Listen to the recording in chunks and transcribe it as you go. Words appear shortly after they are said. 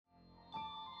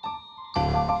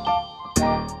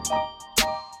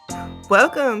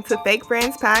Welcome to Fake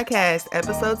Friends Podcast,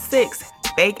 Episode 6,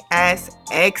 Fake Ass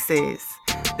Exes.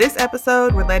 This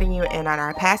episode, we're letting you in on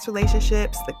our past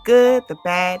relationships, the good, the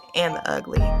bad, and the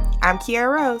ugly. I'm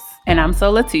Kiara Rose. And I'm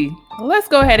Sola T. Let's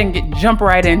go ahead and jump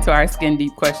right into our skin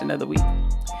deep question of the week.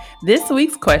 This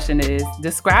week's question is,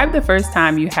 describe the first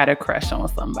time you had a crush on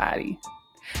somebody.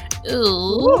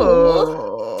 Ooh.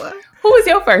 Who was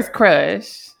your first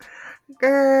crush?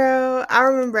 Girl, I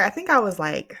remember, I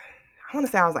want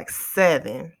to say I was like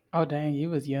 7. Oh, dang, you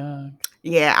was young.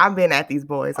 Yeah, I've been at these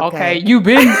boys. Okay, you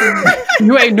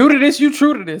ain't new to this, you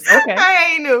true to this. Okay.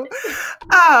 I ain't new.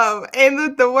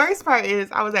 And the worst part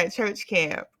is I was at church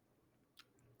camp.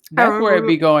 That's where it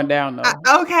be going down, though.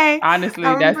 Okay. Honestly,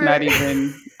 that's not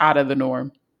even out of the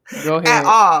norm. Go ahead. At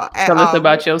all. Tell us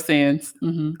about your sins.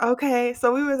 Mm-hmm. Okay,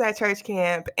 so we was at church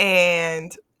camp,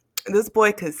 and this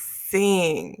boy could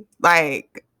sing.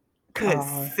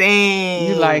 Sing.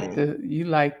 You like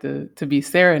to be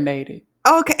serenaded.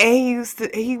 Okay, and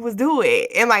he was do it,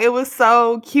 and it was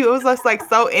so cute. It was just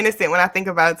so innocent when I think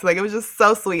about it. So, it was just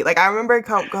so sweet. I remember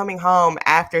coming home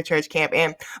after church camp,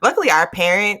 and luckily our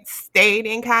parents stayed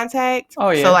in contact. Oh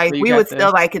yeah, so we would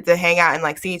still get to hang out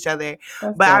and see each other.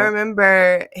 But dope. I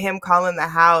remember him calling the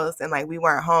house, and we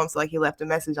weren't home, so he left a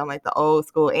message on the old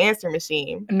school answer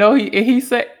machine. No, he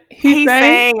sang. He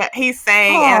sang, and at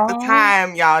the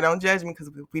time, y'all don't judge me because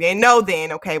we didn't know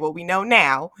then. Okay, well we know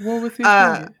now. What was he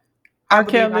singing? R.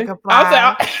 Kelly.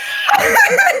 I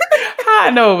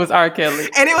know it was R. Kelly.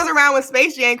 And it was around when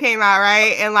Space Jam came out,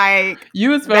 right? And you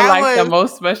was feeling the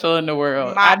most special in the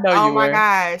world. I know you were. Oh my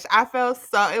gosh. I felt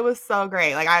it was so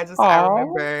great. I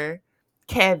remember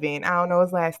Kevin. I don't know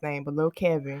his last name, but Lil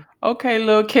Kevin. Okay,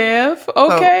 Lil Kev.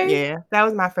 Okay. So, yeah, that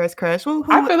was my first crush.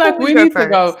 I feel like we need to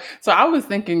go. So I was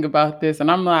thinking about this,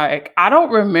 and I'm like, I don't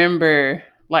remember.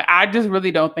 I just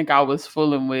really don't think I was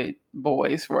fooling with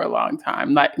boys for a long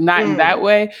time. Not in that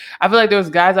way. I feel like there was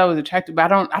guys I was attracted,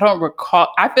 but I don't recall.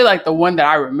 I feel like the one that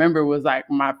I remember was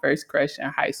my first crush in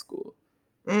high school.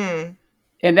 And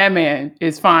that man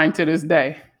is fine to this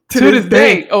day. To this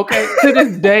day. Okay. To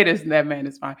this day, that man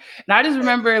is fine. And I just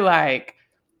remember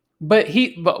but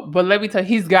let me tell you,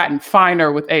 he's gotten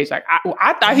finer with age. I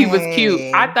thought he was cute.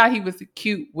 I thought he was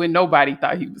cute when nobody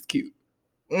thought he was cute.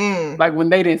 When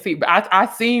they didn't see, but I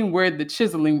seen where the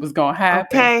chiseling was gonna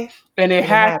happen, and it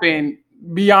happened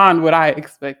beyond what I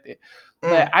expected.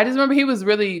 But I just remember he was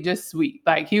really just sweet.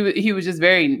 He was just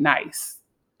very nice,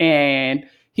 and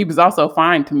he was also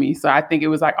fine to me. So I think it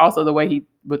was also the way he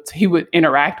would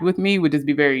interact with me would just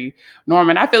be very normal.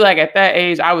 And I feel like at that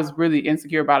age I was really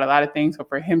insecure about a lot of things. So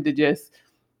for him to just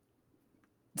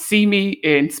see me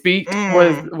and speak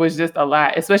was just a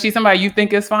lot, especially somebody you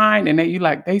think is fine and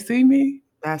then they see me.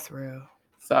 That's real.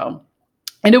 So,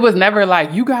 and it was never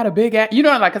you got a big ass,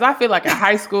 because I feel like in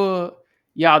high school,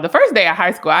 y'all, the first day of high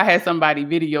school, I had somebody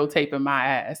videotaping my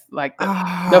ass.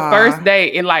 The first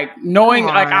day, and knowing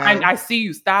I see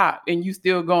you stop and you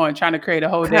still going, trying to create a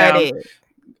whole down.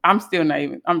 I'm still not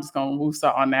even, I'm just going to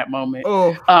woosah on that moment.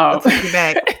 It took you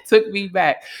back. It took me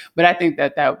back. But I think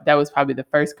that was probably the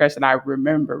first crush that I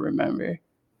remember.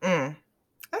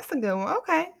 That's a good one.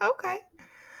 Okay.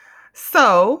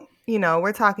 So,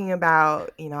 we're talking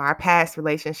about, our past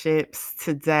relationships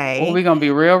today. Well, we going to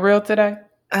be real today?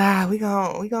 We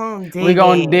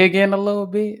gonna dig in a little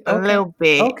bit. Okay. A little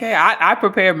bit. Okay. I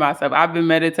prepared myself. I've been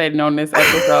meditating on this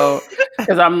episode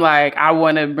because I'm I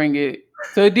want to bring it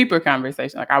to a deeper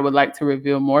conversation. I would like to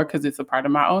reveal more because it's a part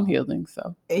of my own healing.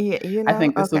 So yeah, I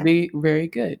think this will be very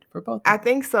good for both. I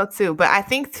think so too. But I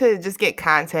think to just get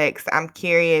context, I'm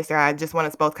curious, or I just want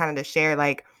us both kind of to share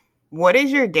what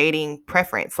is your dating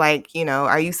preference?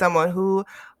 Are you someone who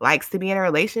likes to be in a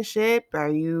relationship?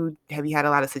 Have you had a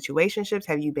lot of situationships?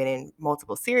 Have you been in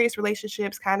multiple serious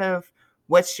relationships? Kind of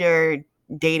what's your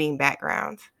dating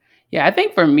background? Yeah, I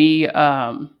think for me,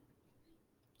 I'm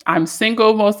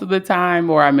single most of the time,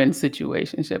 or I'm in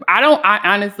situationship. I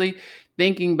honestly,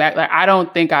 thinking back, I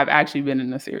don't think I've actually been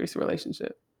in a serious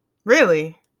relationship.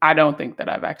 Really? I don't think that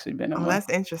I've actually been in one. That's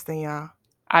interesting, y'all.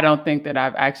 I don't think that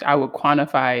I would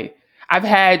quantify. I've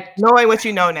had knowing what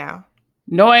you know now.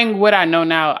 Knowing what I know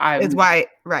now, it's why,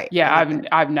 right? Yeah,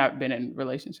 I've not been in a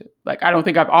relationship. I don't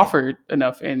think I've offered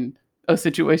enough in a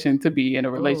situation to be in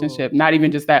a relationship. Ooh. Not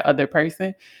even just that other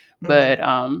person, but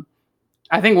I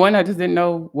think I just didn't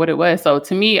know what it was. So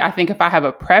to me, I think if I have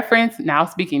a preference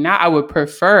I would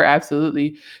prefer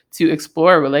absolutely to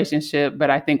explore a relationship. But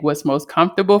I think what's most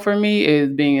comfortable for me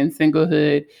is being in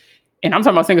singlehood, and I'm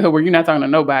talking about singlehood where you're not talking to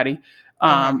nobody.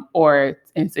 Or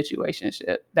in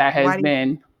situationship that has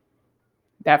been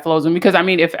that flows with me. Because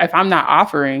if I'm not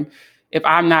offering if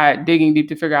I'm not digging deep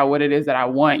to figure out what it is that I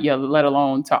want, let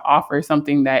alone to offer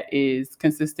something that is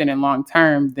consistent and long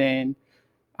term, then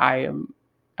I'm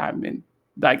in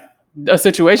like a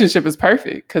situationship is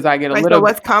perfect because I get a Like, so little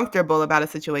what's comfortable about a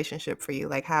situationship for you?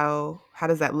 Like, how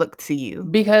does that look to you?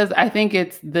 because I think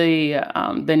it's the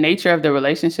nature of the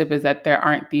relationship is that there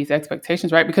aren't these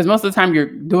expectations, right? Because most of the time you're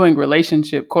doing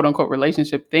relationship, quote unquote,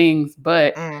 relationship things,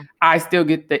 but Mm, I still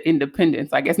get the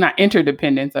independence. Like it's not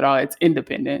interdependence at all; it's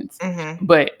independence. mhm.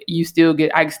 But I still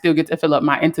get to fill up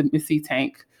my intimacy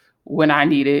tank when I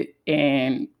need it,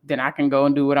 and then I can go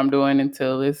and do what I'm doing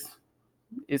until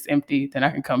it's empty, then I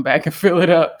can come back and fill it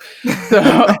up.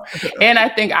 So, and I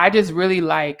think I just really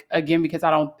like, again, because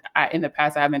in the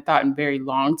past, I haven't thought in very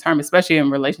long term, especially in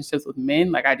relationships with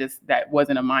men. Like that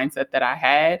wasn't a mindset that I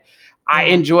had. I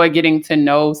Mm, enjoy getting to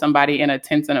know somebody in a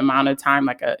tense amount of time,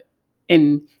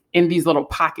 in, in these little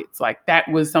pockets. Like that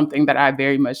was something that I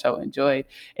very much so enjoyed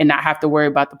and not have to worry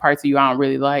about the parts of you I don't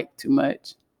really like too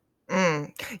much.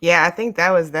 mm. Yeah, I think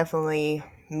that was definitely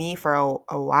me for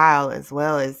a while as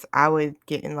well. As I would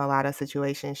get in a lot of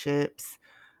situationships,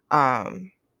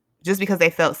 um, just because they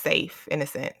felt safe in a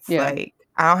sense. Yeah. Like,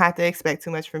 I don't have to expect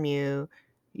too much from you.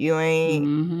 You ain't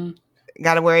Hmm.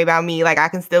 gotta worry about me. Like, I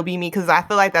can still be me because I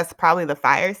feel like that's probably the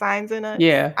fire signs in us.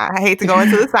 Yeah. I hate to go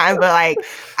into the signs, but like,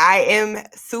 I am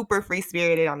super free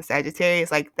spirited. I'm a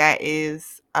Sagittarius. Like, that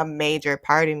is a major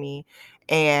part of me,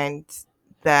 and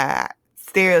the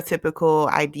stereotypical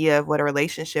idea of what a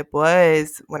relationship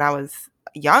was when I was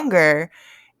younger,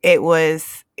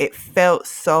 it felt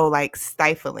so like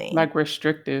stifling. Like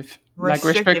restrictive, like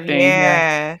Restrictive, restricting. Yeah.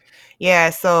 yeah. Yeah,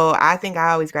 so I think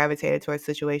I always gravitated towards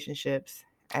situationships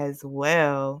as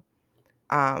well.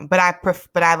 But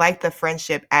I like the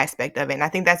friendship aspect of it, and I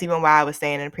think that's even why I was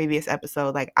saying in a previous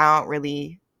episode, like, I don't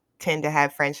really tend to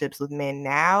have friendships with men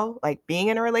now, like, being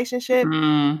in a relationship,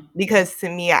 Mm. because to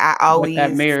me, I What that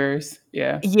always mirrors.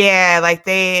 Yeah. yeah, like,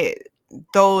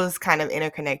 those kind of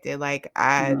interconnected, like,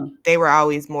 Mm. they were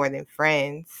always more than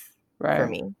friends for Right.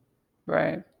 me.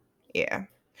 Right. Yeah.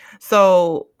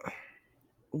 So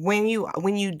when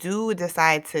you do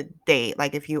decide to date,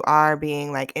 like if you are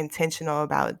being like intentional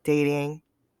about dating,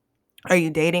 are you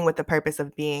dating with the purpose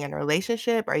of being in a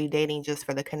relationship? Are you dating just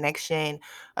for the connection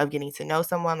of getting to know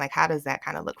someone? Like, how does that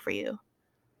kind of look for you?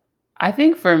 I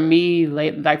think for me,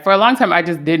 like for a long time, I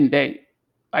just didn't date.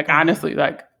 Like Mhm. honestly,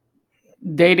 like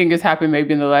dating has happened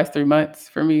maybe in the last 3 months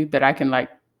for me that I can like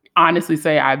honestly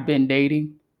say I've been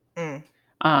dating. Mm,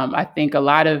 I think a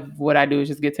lot of what I do is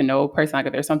just get to know a person. Like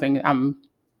if there's something I'm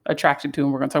attracted to,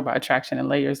 and we're going to talk about attraction and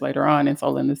layers later on in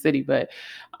Soul in the City. But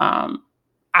um,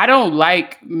 I don't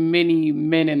like many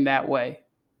men in that way,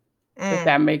 if mm.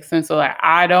 that makes sense. So like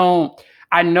I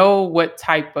know what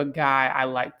type of guy I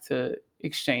like to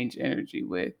exchange energy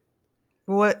with.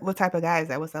 What type of guy is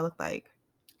that? What's that look like?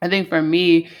 I think for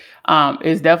me,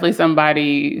 it's definitely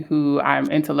somebody who I'm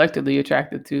intellectually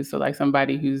attracted to. So like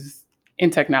somebody who's in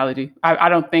technology. I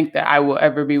don't think that I will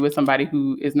ever be with somebody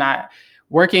who is not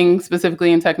working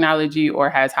specifically in technology or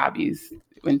has hobbies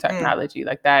in Mm, technology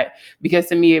like that. Because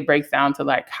to me, it breaks down to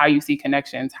like how you see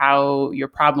connections, how you're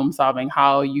problem solving,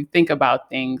 how you think about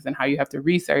things, and how you have to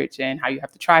research and how you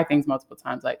have to try things multiple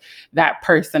times. Like that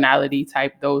personality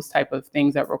type, those type of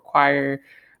things that require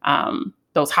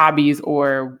those hobbies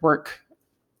or work,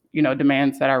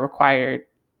 demands that are required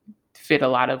fit a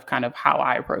lot of kind of how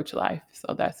I approach life.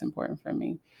 So that's important for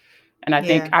me. And I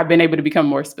think yeah. I've been able to become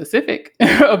more specific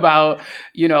about,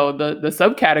 the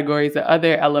subcategories, the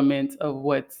other elements of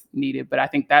what's needed. But I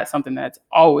think that's something that's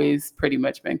always pretty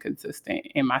much been consistent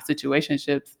in my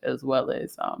situationships as well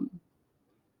as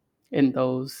in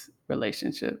those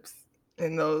relationships.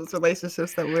 In those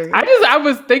relationships that we're I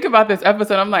was thinking about this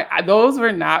episode. I'm like, those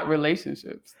were not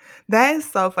relationships. that is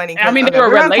so funny I because mean, they okay, were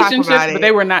we're gonna talk relationships, about but they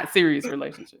it. were not serious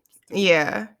relationships to me.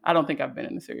 Yeah. I don't think I've been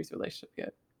in a serious relationship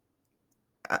yet.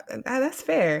 That's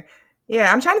fair.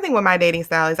 Yeah, I'm trying to think what my dating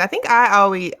style is. I think I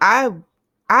I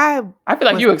feel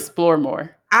like was you explore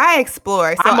more. I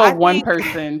explore. So I'm a I one think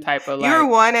person type of you're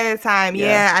like, one at a time. yeah.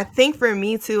 Yeah, I think for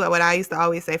me too, what I used to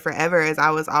always say forever is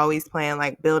I was always playing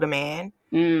like build a man.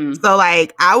 Mm, So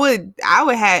like I would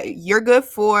have you're good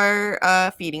for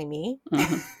feeding me.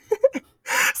 mhm.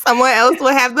 Someone else will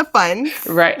have the funds,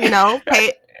 Right.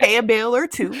 pay a bill or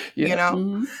two, Yeah.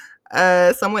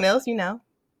 Mhm. Someone else,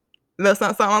 little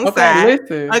something, something on the Okay, side.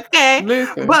 listen. Okay.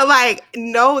 Listen. But like,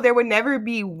 no, there would never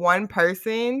be one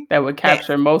person That would that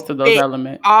capture most of those fit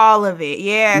elements. all of it.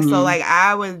 Yeah. So Mhm. like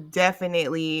I would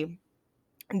definitely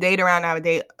date around. I would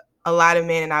date a lot of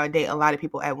men and I would date a lot of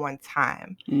people at one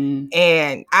time. Mm.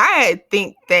 And I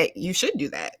think that you should do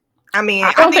that. I mean, I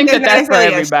I don't think think there's that not that's for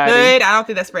necessarily a everybody. should. I don't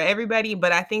think that's for everybody,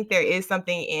 but I think there is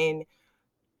something in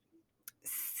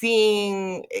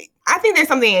seeing. I think there's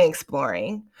something in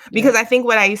exploring because I think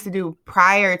what I used to do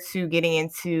prior to getting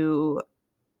into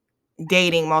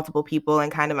dating multiple people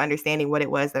and kind of understanding what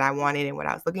it was that I wanted and what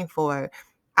I was looking for,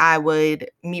 I would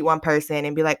meet one person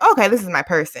and be like, okay, this is my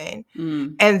person.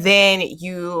 And then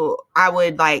I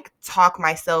would like talk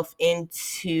myself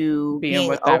into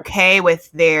being okay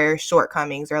with their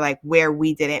shortcomings or like where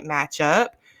we didn't match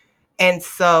up. And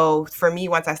so for me,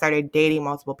 once I started dating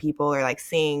multiple people or like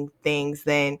seeing things,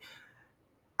 then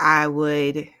I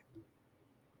wouldn't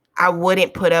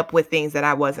put up with things that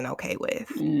I wasn't okay with.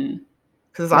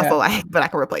 Because it's also like, but I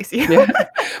can replace you.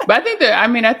 But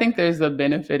I think there's a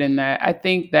benefit in that. I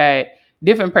think that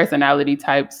different personality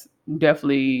types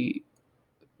definitely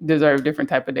deserve different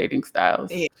type of dating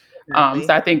styles. Yeah, exactly.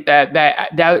 So I think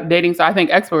that dating, so I think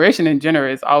exploration in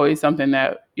general is always something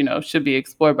that, should be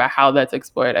explored. By how that's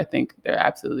explored, I think there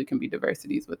absolutely can be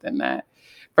diversities within that.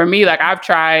 For me, like I've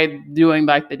tried doing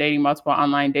like the dating multiple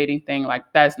online dating thing, like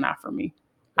that's not for me.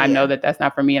 Yeah. I know that that's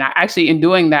not for me. And I actually, in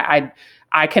doing that,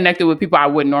 I connected with people I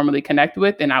wouldn't normally connect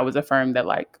with. And I was affirmed that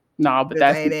like, no, but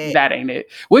that ain't it.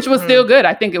 Which was still good.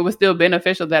 I think it was still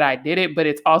beneficial that I did it, but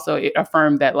it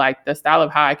affirmed that like the style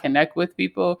of how I connect with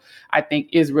people, I think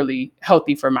is really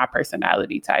healthy for my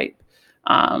personality type.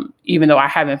 Even though I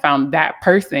haven't found that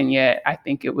person yet, I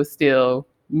think it was still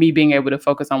me being able to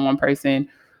focus on one person,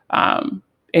 and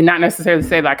not necessarily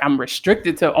say like I'm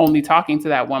restricted to only talking to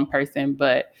that one person,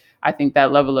 but I think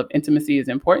that level of intimacy is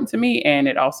important to me, and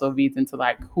it also feeds into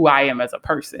like who I am as a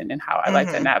person and how I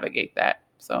like to navigate that.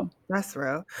 So that's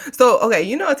real. So,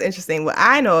 okay, what's interesting? What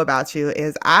I know about you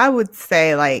is I would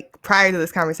say like prior to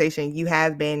this conversation, you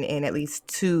have been in at least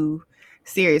 2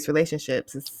 serious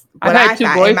relationships. I've had 2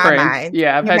 boyfriends. In my mind.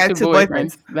 Yeah, I've had 2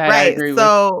 boyfriends. That right. I agree with.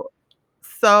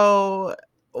 So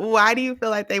why do you feel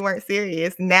like they weren't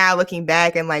serious? Now looking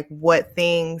back, and like what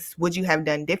things would you have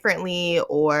done differently,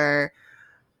 or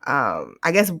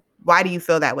I guess why do you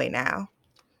feel that way now?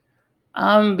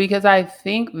 Because I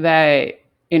think that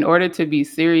in order to be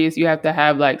serious, you have to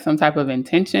have like some type of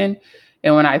intention.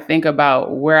 And when I think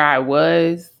about where I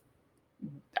was,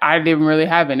 I didn't really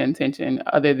have an intention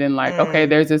other than like, okay,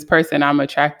 there's this person I'm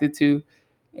attracted to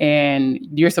and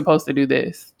you're supposed to do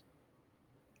this.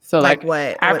 So like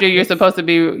what? After you're supposed to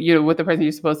be, with the person,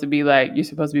 you're supposed to be like, you're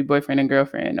supposed to be boyfriend and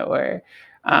girlfriend, or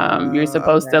you're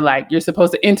supposed to like, you're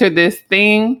supposed to enter this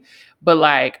thing, but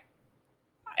like,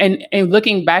 and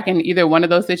looking back in either one of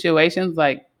those situations,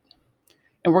 like,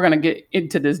 and we're going to get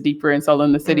into this deeper in Solo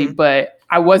in the City, but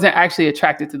I wasn't actually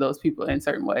attracted to those people in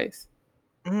certain ways.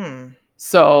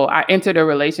 So I entered a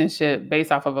relationship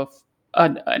based off of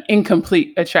an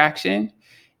incomplete attraction.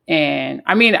 And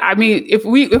I mean, if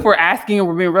we're asking and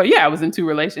we're being real, yeah, I was in 2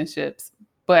 relationships,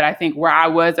 but I think where I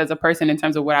was as a person in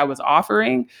terms of what I was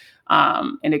offering,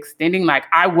 and extending, like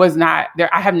I was not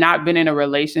there. I have not been in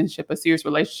a serious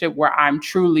relationship where I'm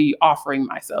truly offering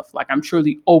myself. Like I'm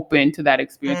truly open to that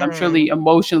experience. I'm truly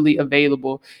emotionally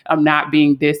available. I'm not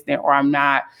being distant or I'm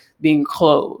not being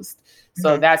closed.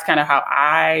 So that's kind of how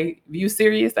I view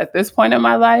serious at this point in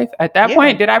my life. At that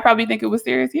point, did I probably think it was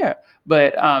serious? Yeah.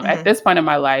 But at this point in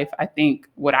my life, I think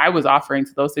what I was offering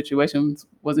to those situations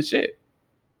wasn't shit.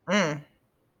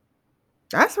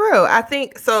 That's real. I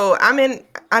think so. I'm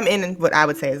in what I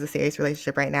would say is a serious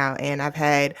relationship right now, and I've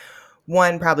had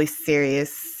one probably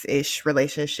serious-ish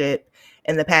relationship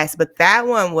in the past, but that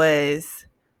one was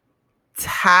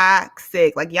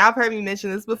toxic. Like y'all have heard me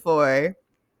mention this before.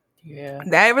 Yeah.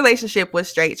 That relationship was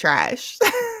straight trash.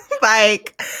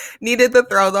 Like needed to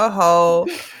throw the whole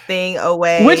thing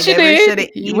away. Which you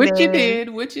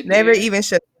did. Never even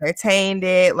should have entertained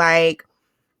it. Like,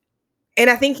 and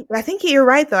I think you're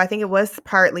right though. I think it was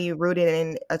partly rooted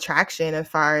in attraction as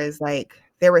far as like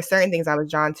there were certain things I was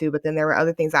drawn to, but then there were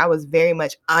other things I was very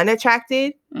much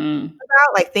unattracted about,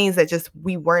 like things that just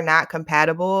we were not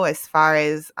compatible as far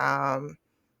as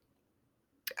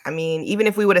I mean, even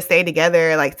if we would have stayed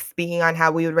together, like speaking on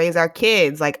how we would raise our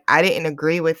kids, like I didn't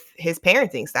agree with his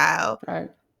parenting style. Right.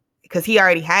 Because he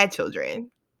already had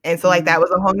children. And so like that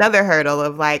was a whole nother hurdle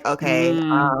of like, okay,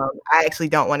 I actually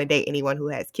don't want to date anyone who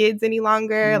has kids any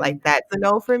longer. Like that's a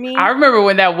no for me. I remember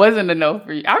when that wasn't a no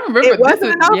for you. I remember it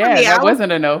wasn't a no for me. That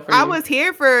wasn't a no for you. I was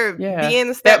here for being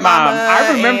the stepmom.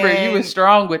 I remember you was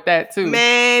strong with that too.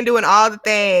 Man, doing all the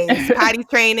things, potty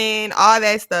training, all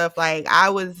that stuff. Like I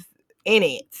was in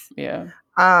it. Yeah.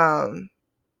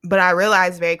 But I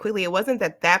realized very quickly it wasn't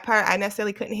that part I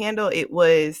necessarily couldn't handle. It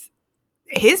was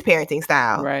his parenting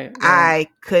style. Right. I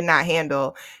could not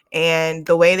handle. And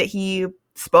the way that he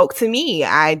spoke to me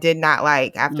I did not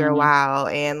like after a while.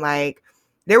 And like,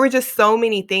 there were just so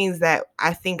many things that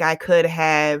I think I could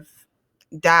have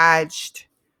dodged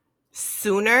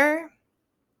sooner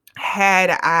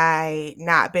had I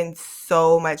not been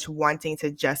so much wanting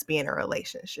to just be in a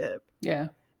relationship. Yeah.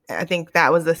 I think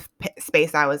that was the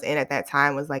space I was in at that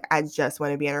time, was like, I just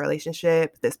want to be in a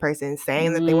relationship. This person's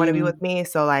saying that they want to be with me.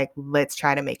 So like, let's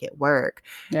try to make it work.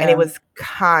 And it was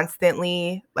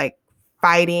constantly like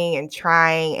fighting and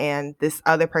trying, and this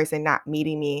other person not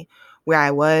meeting me where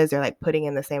I was, or like putting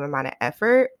in the same amount of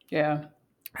effort. Yeah.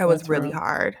 It was really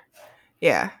hard.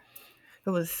 Yeah. It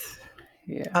was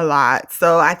a lot.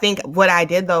 So I think what I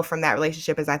did though from that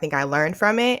relationship is I think I learned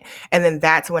from it. And then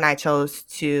that's when I chose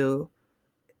to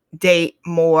date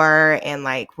more and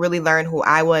like really learn who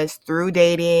I was through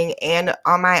dating and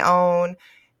on my own,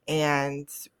 and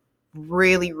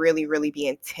really, really, really be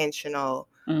intentional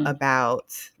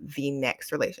about the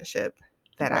next relationship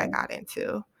that I got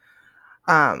into.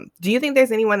 Do you think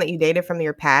there's anyone that you dated from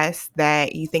your past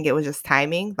that you think it was just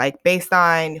timing? Like, based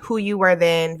on who you were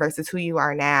then versus who you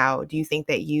are now, do you think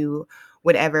that you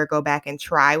would ever go back and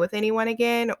try with anyone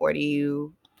again? Or do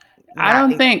you I not don't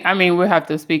think? think. I mean, we have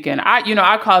to speak in.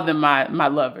 I call them my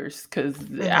lovers, because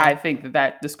I Mm-hmm. think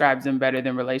that describes them better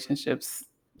than relationships,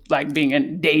 like being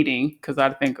in dating. Because I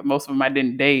think most of them I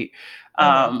didn't date.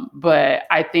 Mm-hmm. But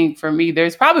I think for me,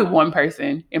 there's probably one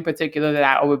person in particular that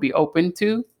I would be open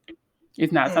to.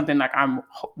 It's not something like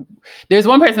there's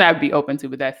one person I'd be open to,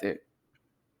 but that's it.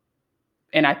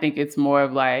 And I think it's more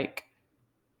of like,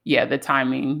 yeah, the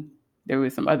timing. There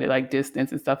was some other like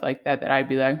distance and stuff like that I'd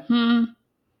be like,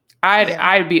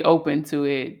 I'd be open to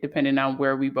it depending on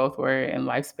where we both were in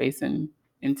life space and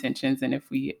intentions, and if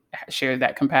we share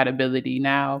that compatibility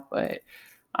now. But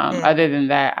other than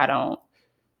that, I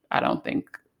don't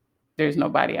think there's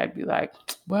nobody I'd be like,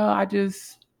 well,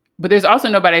 but there's also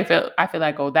nobody I feel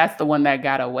like, oh, that's the one that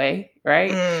got away,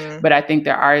 right? But I think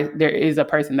there is a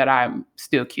person that I'm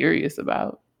still curious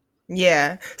about.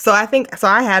 Yeah. So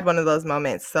I had one of those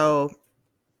moments. So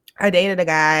I dated a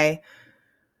guy,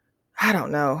 I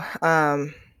don't know.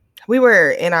 We were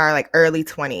in our like early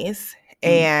 20s,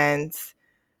 and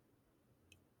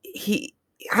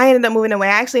I ended up moving away.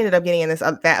 I actually ended up getting in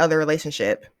that other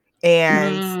relationship,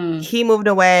 and he moved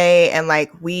away, and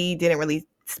like we didn't really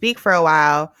speak for a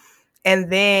while.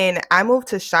 And then I moved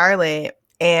to Charlotte,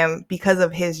 and because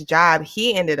of his job,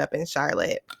 he ended up in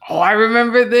Charlotte. Oh, I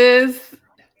remember this.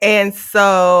 And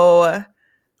so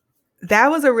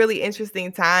that was a really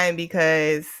interesting time,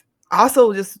 because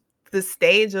also just the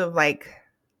stage of like,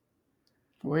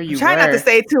 where you trying not to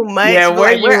say too much, yeah, but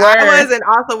where like where you I were. was, and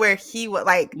also where he was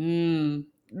like,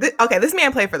 okay, this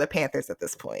man played for the Panthers at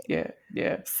this point.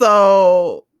 Yeah.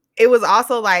 So it was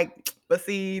also like, but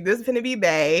see, this is finna be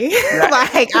Bay. Right.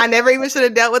 Like, I never even should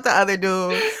have dealt with the other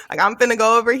dude. Like, I'm finna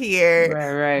go over here.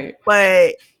 Right.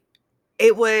 But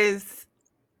it was,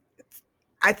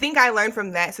 I think I learned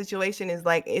from that situation is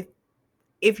like,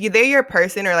 if they're your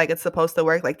person, or like it's supposed to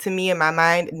work, like to me in my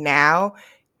mind now,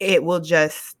 it will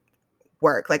just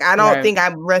work. Like, I don't think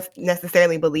I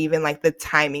necessarily believe in like the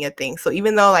timing of things. So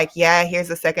even though like, yeah, here's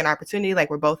a second opportunity, like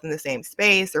we're both in the same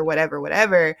space or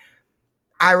whatever,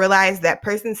 I realized that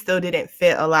person still didn't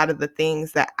fit a lot of the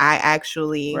things that I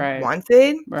actually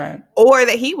wanted, or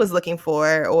that he was looking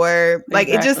for, or like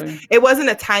it wasn't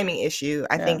a timing issue.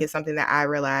 I think it's something that I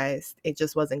realized it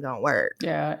just wasn't going to work.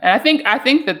 Yeah. And I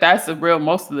think that that's the real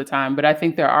most of the time, but I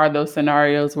think there are those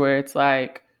scenarios where it's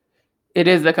like, it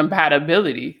is the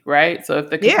compatibility, right? So if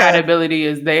the compatibility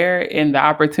is there and the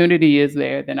opportunity is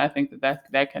there, then I think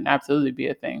that can absolutely be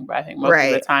a thing. But I think most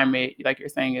of the time, like you're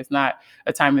saying, it's not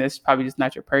a time that's probably just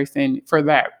not your person for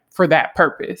that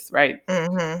purpose, right?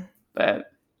 Mm-hmm.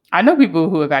 But I know people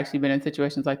who have actually been in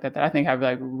situations like that I think have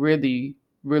like really,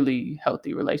 really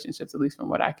healthy relationships, at least from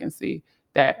what I can see.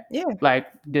 That like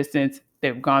distance,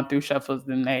 they've gone through shuffles,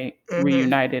 then they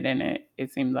reunited, and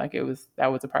it seemed like that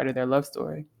was a part of their love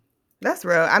story. That's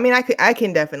real. I mean, I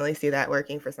can definitely see that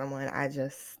working for someone. I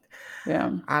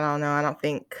don't know. I don't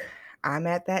think I'm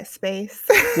at that space.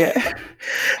 Yeah.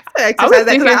 Exercise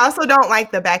that, because I also don't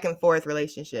like the back and forth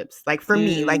relationships. Like for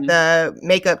me, like the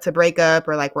make up to break up,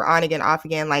 or like we're on again, off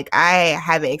again. Like I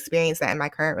haven't experienced that in my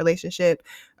current relationship.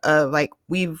 Like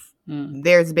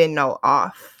there's been no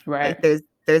off. Right. Like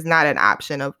there's not an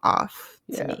option of off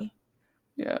to me.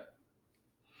 Yeah.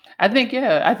 I think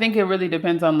it really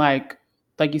depends on like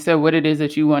you said, what it is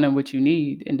that you want and what you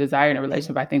need and desire in a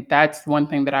relationship. I think that's one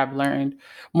thing that I've learned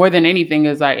more than anything,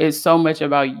 is like, it's so much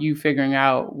about you figuring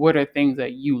out what are things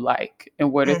that you like,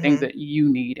 and what are things that you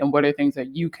need, and what are things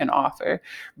that you can offer.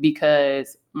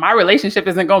 Because my relationship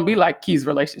isn't going to be like Key's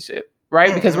relationship.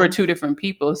 right? Because we're two different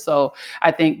people. So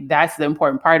I think that's the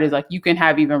important part, is like you can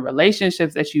have even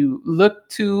relationships that you look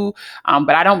to,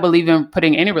 but I don't believe in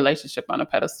putting any relationship on a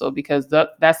pedestal, because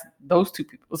that's those two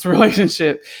people's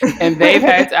relationship. And they've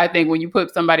had I think when you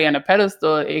put somebody on a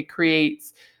pedestal, it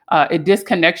creates, it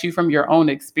disconnects you from your own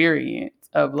experience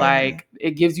of like,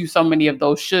 it gives you so many of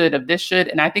those of this should.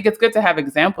 And I think it's good to have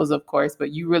examples, of course,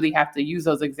 but you really have to use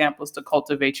those examples to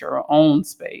cultivate your own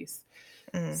space.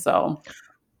 So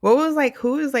what was like,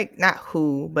 who is like, not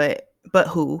who, but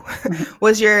who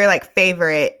was your like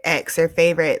favorite ex or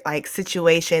favorite like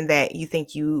situation that you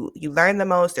think you learned the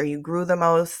most or you grew the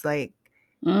most? Like,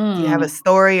 do you have a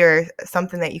story or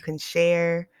something that you can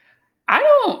share?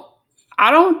 I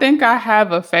don't think I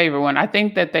have a favorite one. I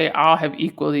think that they all have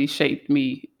equally shaped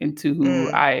me into who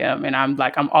I am. And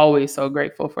I'm always so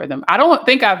grateful for them. I don't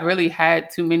think I've really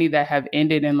had too many that have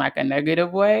ended in like a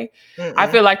negative way. I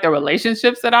feel like the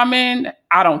relationships that I'm in,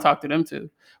 I don't talk to them too.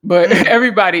 But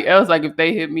everybody else, like if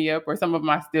they hit me up, or some of them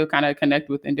I still kind of connect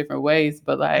with in different ways.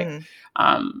 But like,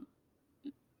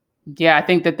 yeah, I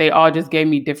think that they all just gave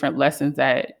me different lessons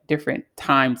at different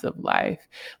times of life.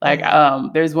 Like,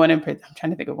 there's one I'm trying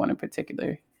to think of one in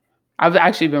particular. I've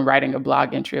actually been writing a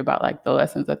blog entry about like the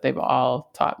lessons that they've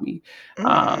all taught me.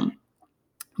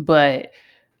 But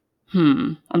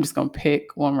I'm just gonna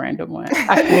pick one random one.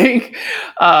 I think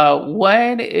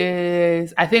one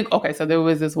is, okay, so there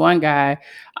was this one guy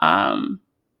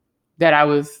that I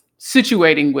was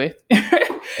situating with.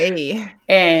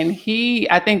 And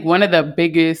I think one of the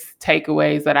biggest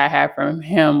takeaways that I had from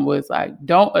him was like,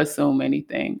 don't assume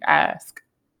anything, ask.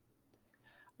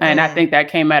 And I think that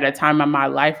came at a time in my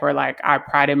life where like I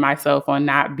prided myself on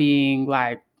not being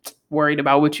like worried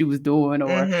about what you was doing,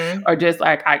 or just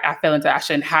like I fell into, I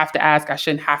shouldn't have to ask, I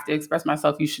shouldn't have to express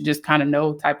myself, you should just kind of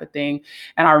know type of thing.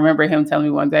 And I remember him telling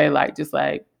me one day, like, just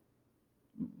like,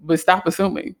 but stop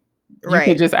assuming. You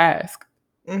can just ask.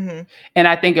 And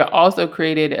I think it also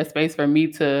created a space for me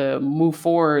to move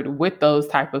forward with those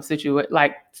type of situations,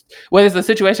 like whether it's a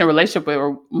situation, relationship,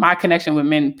 or my connection with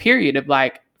men, period, of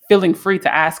like feeling free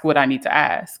to ask what I need to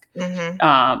ask,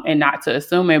 and not to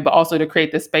assume it, but also to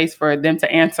create the space for them to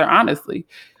answer honestly.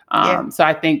 So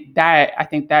I think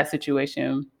that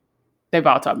situation, they've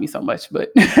all taught me so much, but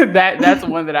that's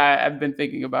one that I've been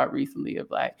thinking about recently,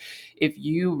 of like, if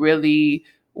you really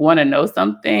want to know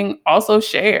something, also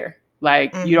share.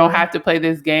 Like, you don't have to play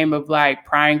this game of like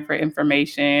prying for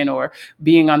information or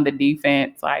being on the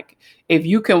defense. Like, if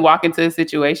you can walk into a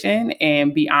situation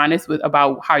and be honest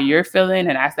about how you're feeling,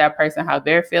 and ask that person how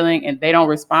they're feeling, and they don't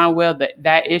respond well,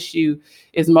 that issue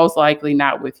is most likely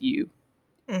not with you.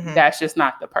 That's just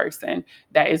not the person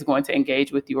that is going to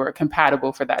engage with you or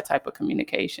compatible for that type of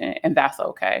communication. And that's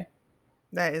okay.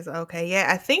 That is okay. Yeah,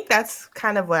 I think that's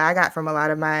kind of what I got from a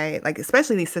lot of my, like,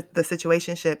 especially the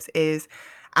situationships, is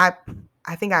I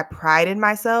think I prided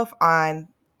myself on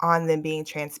them being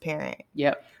transparent.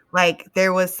 Yep. Like,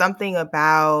 there was something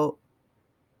about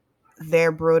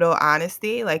their brutal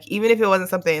honesty. Like, even if it wasn't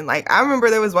something, like, I remember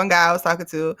there was one guy I was talking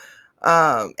to,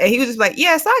 and he was just like,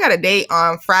 yeah, so I got a date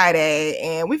on Friday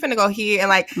and we finna go here. And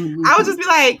like, I would just be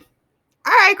like,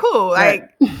 all right, cool. Like,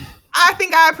 I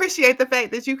think I appreciate the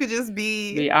fact that you could just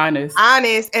be honest.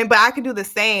 And but I could do the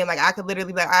same. Like, I could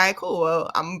literally be like, all right, cool.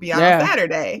 Well, I'm gonna be on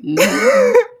Saturday.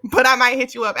 But I might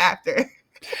hit you up after.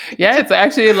 Yeah, it's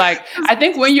actually like, I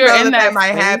think when you're in that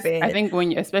might space, happen. I think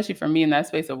especially for me in that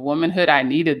space of womanhood, I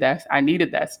needed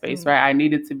that space, right? I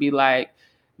needed to be like,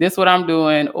 this is what I'm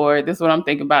doing, or this is what I'm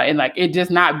thinking about, and like, it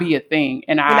just not be a thing.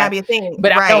 And not be a thing.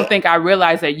 But I don't think I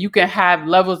realized that you can have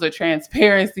levels of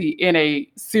transparency in a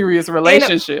serious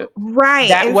relationship. Right.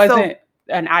 That and wasn't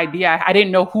an idea. I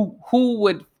didn't know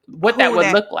what that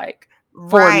would look like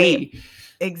for me.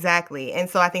 Exactly. And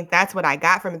so I think that's what I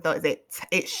got from it, though, is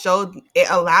it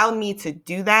allowed me to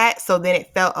do that. So then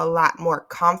it felt a lot more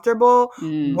comfortable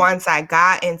once I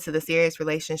got into the serious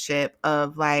relationship,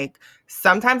 of like,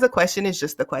 sometimes a question is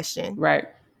just a question. Right.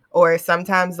 Or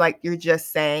sometimes like you're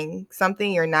just saying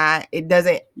something, it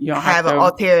doesn't have an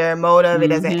ulterior motive. It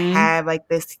doesn't have like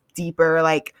this deeper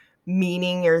like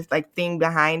meaning or like thing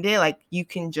behind it. Like, you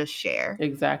can just share.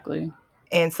 Exactly.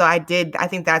 And so I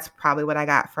think that's probably what I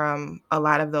got from a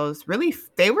lot of those. Really,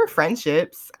 they were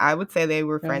friendships. I would say they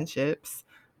were friendships.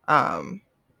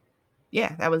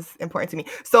 Yeah, that was important to me.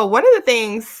 So one of the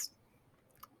things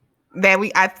that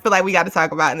I feel like we got to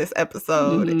talk about in this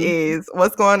episode is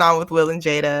what's going on with Will and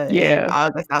Jada and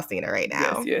August Alsina right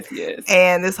now. Yes.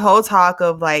 And this whole talk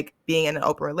of like being in an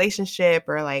open relationship,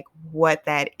 or like what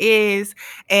that is.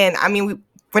 And I mean,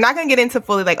 we're not going to get into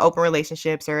fully like open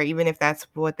relationships, or even if that's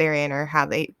what they're in, or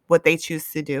what they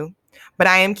choose to do. But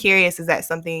I am curious, is that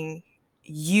something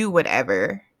you would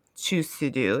ever choose to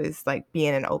do is like be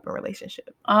in an open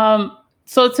relationship?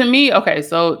 So to me,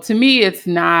 it's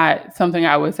not something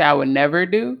I would say I would never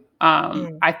do.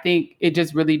 Mm, I think it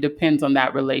just really depends on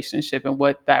that relationship and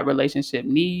what that relationship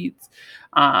needs.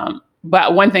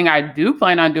 But one thing I do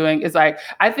plan on doing is like,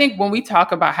 I think when we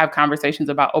have conversations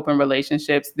about open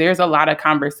relationships, there's a lot of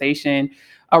conversation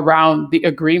around the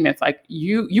agreements. Like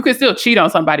you could still cheat on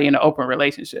somebody in an open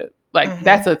relationship. Like mhm.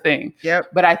 that's a thing. Yep.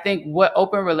 But I think what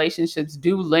open relationships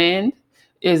do lend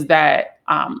is that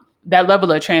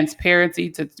level of transparency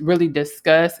to really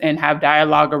discuss and have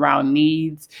dialogue around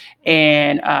needs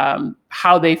and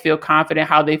how they feel confident,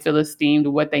 how they feel esteemed,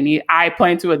 what they need. I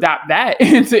plan to adopt that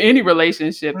into any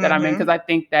relationship that I'm in because Mhm. I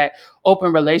think that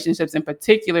open relationships in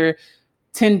particular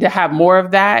tend to have more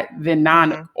of that than Mhm.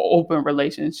 non-open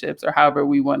relationships, or however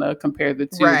we want to compare the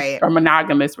two, Right. or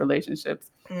monogamous relationships.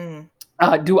 Mm.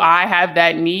 Do I have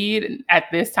that need at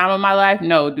this time of my life?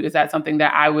 No. Is that something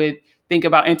that I would think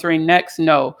about entering next?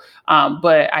 No.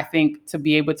 But I think to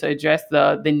be able to address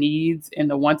the needs and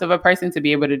the wants of a person, to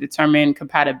be able to determine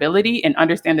compatibility and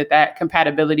understand that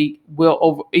compatibility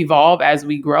will evolve as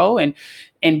we grow, and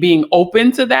being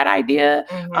open to that idea.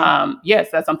 Mhm. Yes,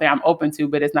 that's something I'm open to,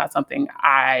 but it's not something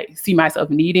I see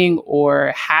myself needing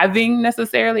or having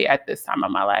necessarily at this time of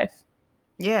my life.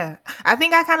 Yeah, I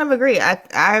think I kind of agree.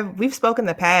 We've spoken in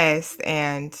the past,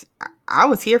 and I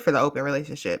was here for the open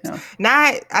relationships. No.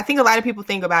 Not, I think a lot of people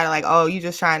think about it like, oh, you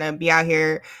just trying to be out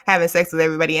here having sex with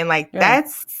everybody, and like Yeah.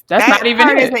 That's not that even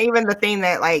part isn't it. even the thing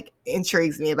that like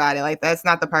intrigues me about it. Like that's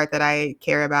not the part that I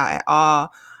care about at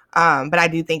all. But I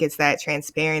do think it's that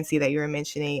transparency that you were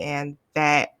mentioning, and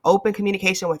that open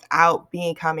communication without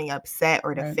becoming upset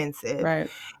or Right. defensive. Right.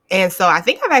 And so I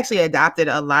think I've actually adopted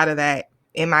a lot of that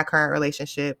in my current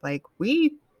relationship. Like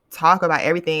we talk about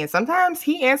everything, and sometimes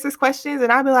he answers questions and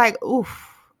I'll be like, oof,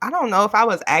 I don't know if I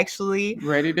was actually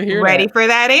Ready to hear ready that. for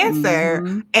that answer.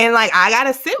 Mhm. And like I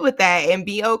gotta sit with that and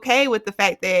be okay with the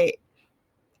fact that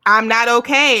I'm not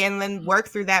okay, and then work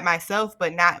through that myself,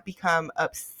 but not become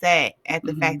upset at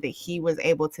the fact Mhm. that he was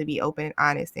able to be open and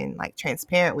honest and like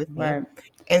transparent with me. Right.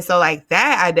 And so like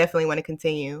that I definitely want to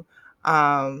continue.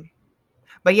 Um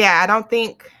but yeah, I don't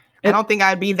It think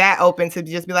I'd be that open to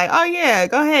just be like, "Oh yeah,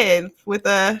 go ahead with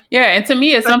a Yeah, and to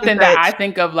me, it's such and something that I such."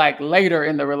 think of like later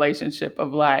in the relationship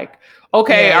of like,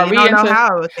 okay, Yeah, are you we don't know into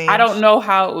how it will I don't change. know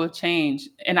how it will change.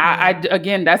 And Mm,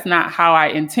 again, that's not how I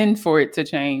intend for it to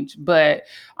change. But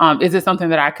is it something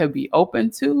that I could be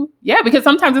open to? Yeah, because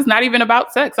sometimes it's not even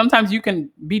about sex. Sometimes you can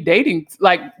be dating.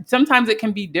 Like sometimes it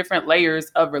can be different layers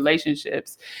of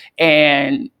relationships.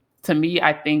 And to me,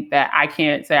 I think that I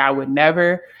can't say I would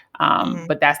never, mhm.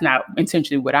 but that's not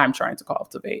intentionally what I'm trying to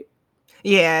cultivate.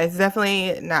 Yeah, it's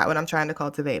definitely not what I'm trying to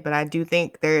cultivate, but I do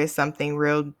think there is something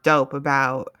real dope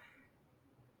about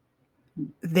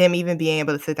them even being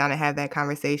able to sit down and have that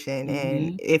conversation. And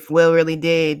Hmm. if Will really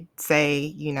did say,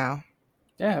 you know,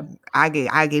 Yeah. I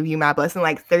give you my blessing,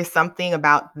 like there's something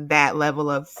about that level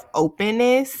of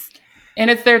openness And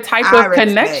it's their type I of respect.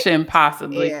 connection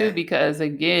possibly too, Yeah. because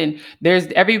again, there's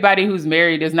everybody who's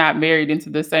married is not married into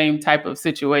the same type of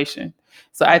situation.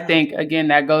 So I Mhm. think again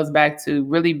that goes back to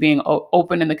really being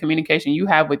open in the communication you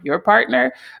have with your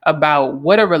partner about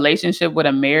what a relationship, what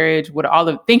a marriage, what all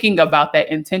of thinking about that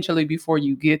intentionally before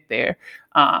you get there.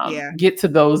 Yeah. Get to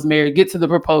those married, get to the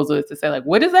proposal is to say like,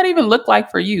 what does that even look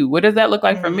like for you? What does that look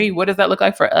like for Mhm. me? What does that look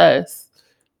like for us?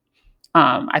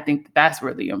 I think that's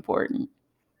really important.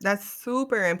 That's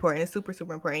super important. It's super,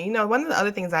 super important. You know, one of the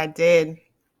other things I did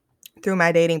through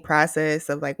my dating process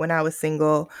of like when I was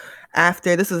single,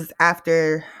 after this was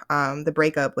after the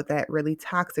breakup with that really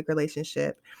toxic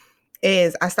relationship,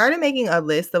 is I started making a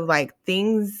list of like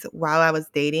things while I was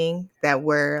dating that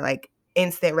were like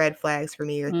instant red flags for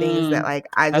me, or things that Mm, like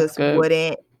I that's just good.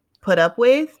 wouldn't put up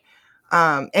with.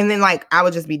 And then like I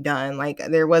would just be done. Like I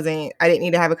didn't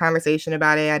need to have a conversation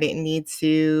about it. I didn't need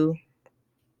to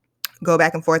go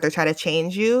back and forth or try to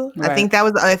change you. I Right. think that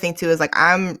was the other thing too, is like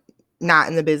I'm not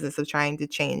in the business of trying to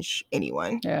change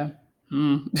anyone. Yeah.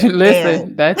 Mm. And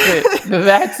Listen, that's it.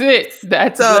 That's it.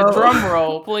 That's the so drum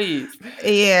roll, please.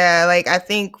 yeah, like I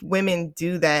think women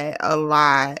do that a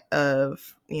lot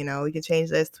of, you know, we can change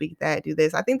this, tweak that, do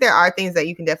this. I think there are things that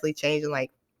you can definitely change and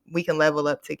like we can level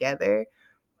up together,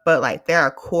 but like there are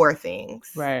core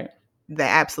things Right. that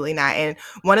absolutely not. And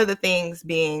one of the things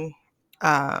being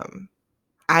um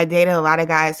I dated a lot of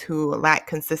guys who lack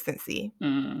consistency.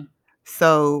 Mm.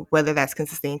 So whether that's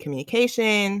consistent in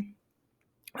communication,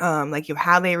 like of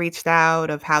how they reached out,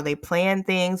 of how they plan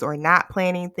things or not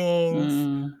planning things,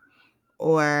 Mm.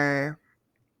 or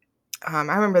I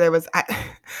remember there was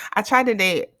I tried to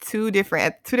date two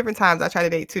different times. I tried to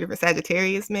date two different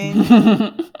Sagittarius men.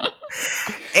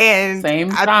 And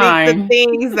Same I think the sign.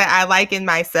 things that I like in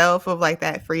myself of like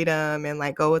that freedom and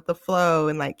like go with the flow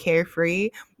and like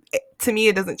carefree, to me,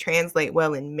 it doesn't translate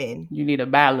well in men. You need a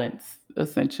balance,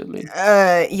 essentially.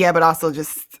 Yeah, but also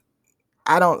just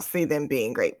I don't see them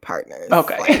being great partners.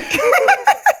 Okay. Like,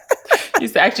 you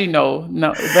said actually no,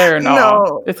 they're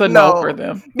no. It's a no for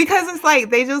them. Because it's like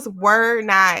they just were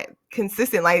not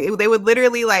consistent. Like they would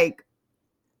literally like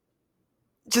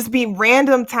just be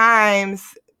random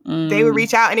times they would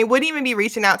reach out, and it wouldn't even be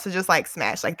reaching out to just like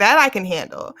smash like that. I can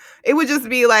handle. It would just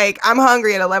be like, I'm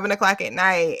hungry at 11 o'clock at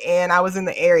night and I was in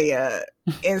the area.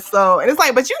 And it's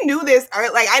like, but you knew this,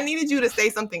 like I needed you to say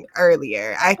something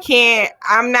earlier.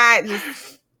 I'm not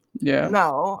just,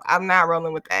 no, I'm not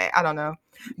rolling with that. I don't know.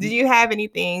 Do you have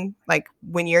anything like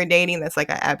when you're dating that's like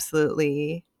a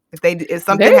absolutely, if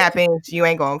something happens, you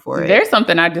ain't going for it? There's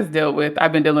something I just dealt with.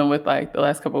 I've been dealing with like the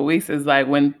last couple of weeks is like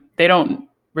when they don't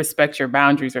respect your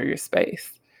boundaries or your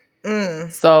space.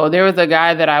 So there was a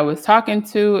guy that I was talking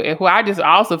to who I just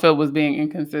also felt was being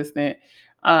inconsistent.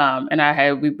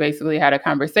 And we basically had a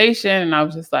conversation, and I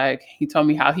was just like, he told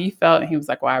me how he felt, and he was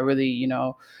like, well, I really,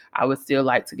 I would still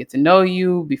like to get to know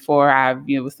you before I,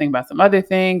 was thinking about some other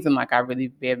things, and like I really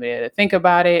be able to think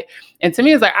about it. And to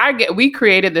me, it's like we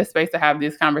created this space to have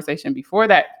this conversation before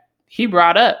that he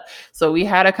brought up. So we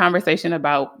had a conversation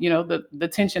about, the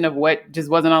tension of what just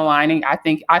wasn't aligning.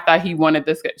 I thought he wanted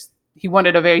this. He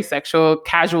wanted a very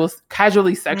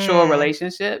casually sexual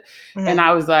relationship. And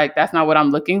I was like, that's not what I'm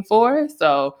looking for.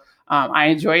 So I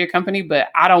enjoy your company, but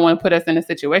I don't want to put us in a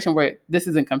situation where this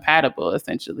isn't compatible,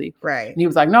 essentially. Right. And he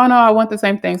was like, no, I want the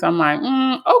same thing. So I'm like,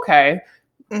 okay.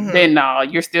 Then no,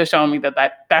 you're still showing me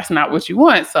that's not what you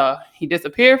want. So he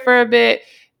disappeared for a bit.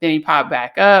 Then he popped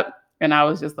back up. And I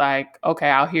was just like, okay,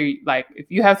 I'll hear you. Like,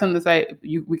 if you have something to say,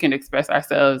 we can express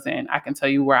ourselves and I can tell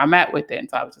you where I'm at with it. And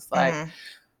so I was just like,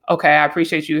 okay, I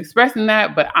appreciate you expressing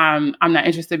that, but I'm not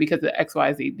interested because of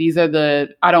XYZ. These are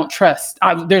I don't trust.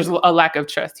 There's a lack of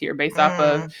trust here based off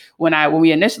of when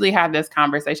we initially had this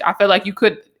conversation. I feel like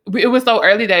it was so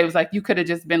early that it was like, you could have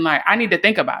just been like, I need to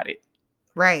think about it.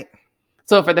 Right.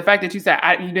 So for the fact that you said,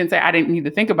 you didn't say I didn't need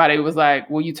to think about it, it was like,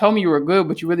 well, you told me you were good,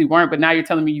 but you really weren't. But now you're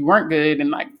telling me you weren't good. And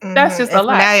like, that's just a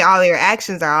lot. Now all your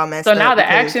actions are all messed up. So now the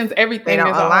actions, everything is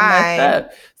all messed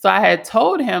up. So I had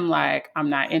told him like, I'm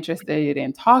not interested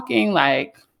in talking,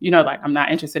 like, like I'm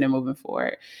not interested in moving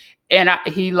forward. And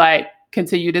he like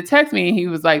continued to text me. He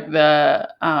was like the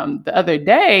other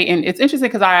day, and it's interesting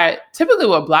because I typically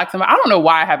would block him. I don't know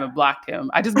why I haven't blocked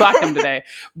him. I just blocked him today,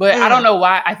 but I don't know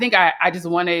why. I think I just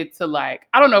wanted to like,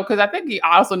 I don't know, because I think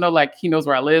I also know like he knows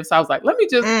where I live. So I was like, let me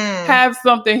just have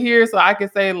something here so I can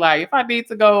say like, if I need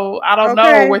to go, I don't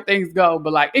know where things go,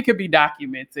 but like it could be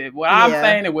documented what I'm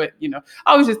saying and what, I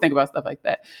always just think about stuff like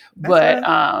that. But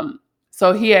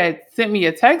so he had sent me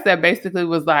a text that basically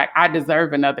was like, I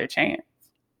deserve another chance.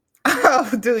 Oh,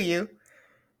 do you?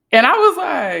 And I was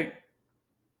like,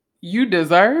 you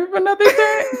deserve another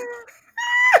chance?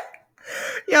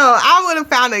 Yo, I would have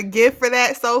found a gift for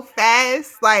that so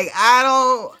fast. Like,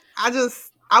 I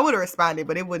would have responded,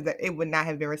 but it would not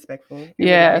have been respectful.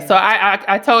 Yeah. So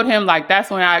I told him like,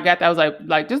 that's when I got that. I was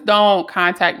like, just don't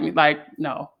contact me. Like,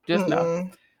 no, just no.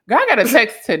 Girl, I got a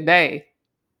text today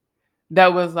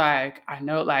that was like, I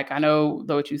know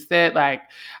what you said. Like,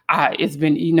 it's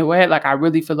been eating away. Like, I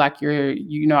really feel like I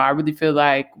really feel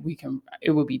like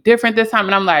it will be different this time.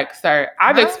 And I'm like, sir,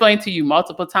 I've explained to you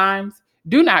multiple times,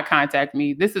 do not contact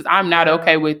me. I'm not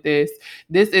okay with this.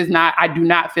 This is not, I do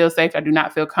not feel safe. I do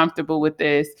not feel comfortable with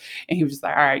this. And he was just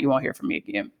like, all right, you won't hear from me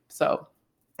again. So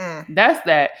that's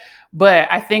that. But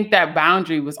I think that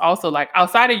boundary was also like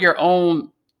outside of your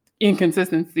own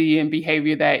inconsistency and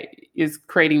behavior that is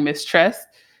creating mistrust.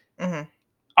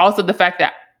 Also the fact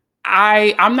that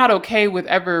I'm not okay with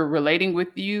ever relating with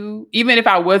you, even if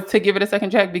I was to give it a second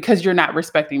check, because you're not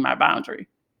respecting my boundary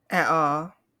at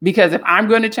all. Because if I'm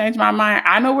going to change my mind,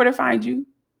 I know where to find you.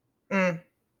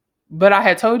 But I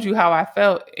had told you how I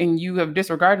felt and you have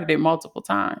disregarded it multiple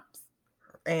times.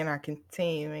 And are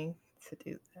continuing to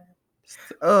do that.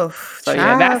 Oh, so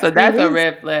yeah, that's a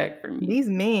red flag for me. These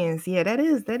men, yeah, that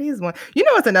is one. You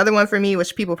know, it's another one for me,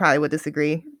 which people probably would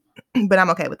disagree, but I'm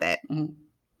okay with that.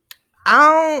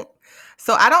 I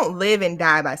don't live and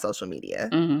die by social media,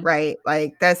 right?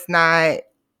 Like that's not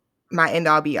my end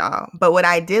all be all. But what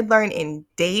I did learn in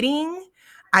dating,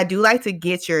 I do like to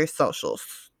get your socials.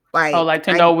 Like,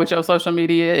 to know what your social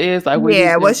media is. Like,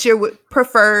 what's your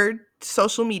preferred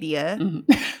social media,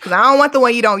 because I don't want the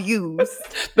one you don't use.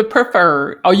 The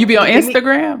preferred. Oh, you be on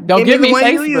Instagram? Don't give me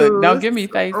Facebook. Don't give me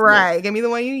Facebook. Right. Give me the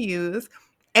one you use.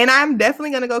 And I'm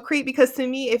definitely gonna go creep, because to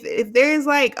me, if there's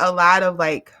like a lot of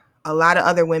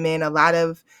other women, a lot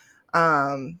of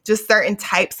just certain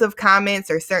types of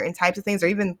comments or certain types of things, or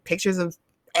even pictures of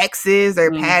exes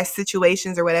or past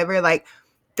situations or whatever, like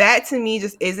that to me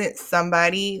just isn't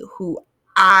somebody who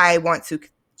I want to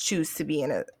choose to be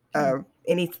in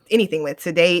anything with,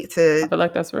 to date, to I feel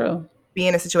like that's real. Be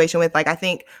in a situation with. Like, I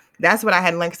think that's what I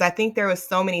had learned, because I think there was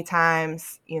so many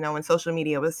times, when social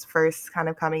media was first kind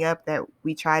of coming up, that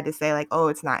we tried to say like, oh,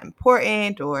 it's not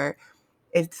important, or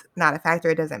it's not a factor,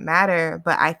 it doesn't matter.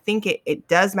 But I think it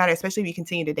does matter, especially if you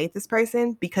continue to date this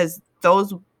person, because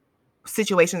those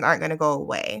situations aren't going to go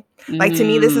away. Like, to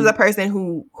me, this is a person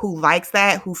who likes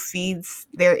that, who feeds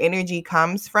their energy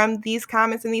comes from these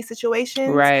comments in these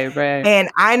situations. Right. And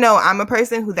I know I'm a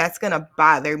person who that's going to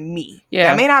bother me.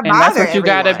 Yeah. That may not and bother that's what you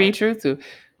got to be everyone. true to.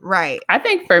 Right. I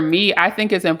think for me, I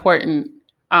think it's important,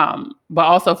 but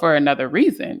also for another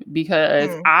reason,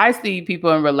 because I see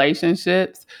people in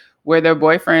relationships where their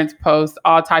boyfriends post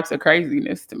all types of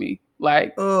craziness to me.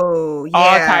 Like, all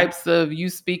types of you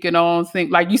speaking on things,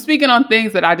 like you speaking on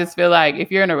things that I just feel like, if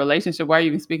you're in a relationship, why are you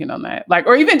even speaking on that? Like,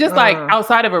 or even just like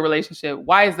outside of a relationship,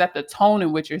 why is that the tone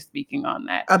in which you're speaking on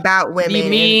that? About women, the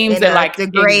memes in and a like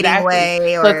degrading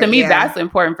way. So to me, that's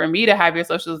important for me to have your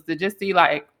socials, to just see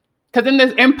like, because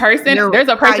in person, there's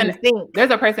a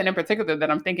person in particular that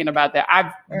I'm thinking about, that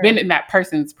I've been in that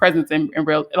person's presence in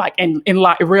real, like in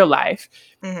real life,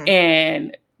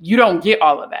 and you don't get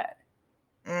all of that.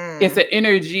 It's an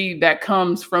energy that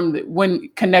comes from when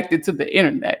connected to the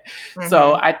internet.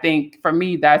 So I think for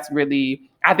me, that's really,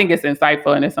 I think it's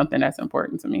insightful, and it's something that's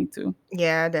important to me too.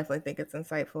 Yeah, I definitely think it's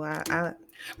insightful.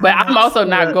 But I'm also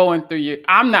not going through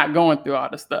I'm not going through all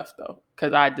the stuff though,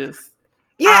 because I just.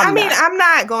 Yeah, I'm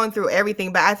not going through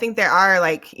everything, but I think there are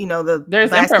like,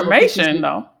 there's information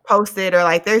though posted, or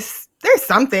like there's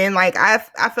something, like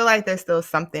I feel like there's still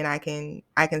something I can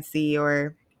see,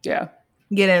 or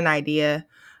get an idea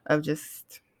of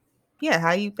just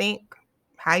how you think,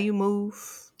 how you move.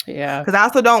 Yeah. Because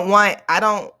I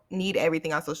don't need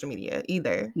everything on social media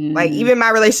either. Like, even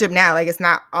my relationship now, like, it's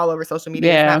not all over social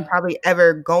media. It's not probably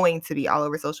ever going to be all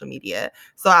over social media.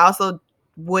 So I also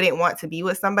wouldn't want to be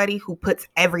with somebody who puts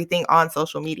everything on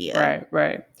social media.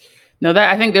 Right. No,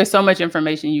 that I think there's so much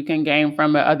information you can gain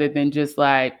from it, other than just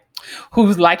like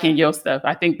who's liking your stuff.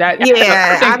 I think that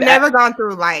I've never gone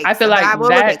through likes. I feel like I will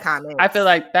look at comments. I feel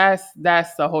like that's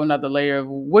a whole nother layer of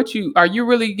what you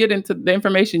really getting to the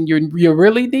information you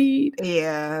really need.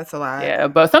 Yeah, that's a lot. Yeah,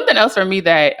 but something else for me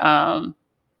that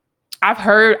I've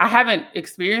heard, I haven't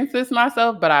experienced this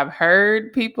myself, but I've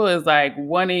heard people is like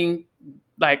wanting,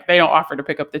 like they don't offer to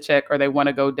pick up the check, or they want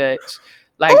to go Dutch.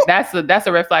 Like that's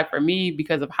a red flag for me,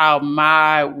 because of how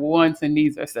my wants and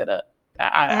needs are set up.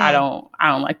 I don't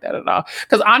like that at all.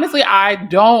 Because honestly, I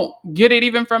don't get it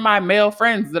even from my male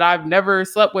friends that I've never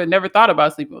slept with, never thought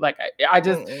about sleeping with. Like I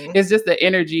just, it's just the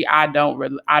energy I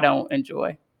don't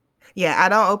enjoy. Yeah, I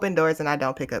don't open doors and I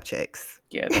don't pick up checks.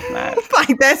 Yeah, that's not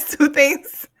like that's two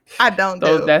things I don't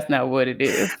do. That's not what it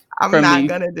is. I'm not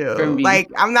gonna do. Like,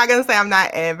 I'm not gonna say I'm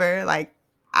not ever. Like,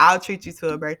 I'll treat you to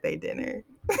a birthday dinner.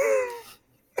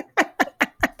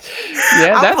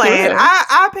 Yeah, I'm playing.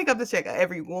 I'll pick up the check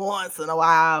every once in a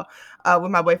while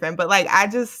with my boyfriend, but like I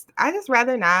just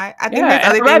rather not. I think there's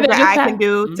other things that I can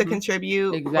do to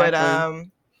contribute. Exactly. But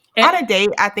on a date,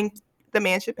 I think the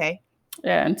man should pay.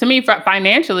 Yeah, and to me,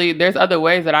 financially, there's other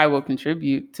ways that I will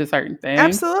contribute to certain things.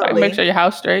 Absolutely, like make sure your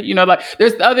house straight. Like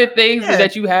there's other things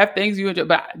that you have, things you enjoy,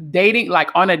 but dating, like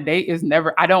on a date, is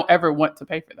never. I don't ever want to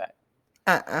pay for that.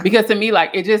 Because to me,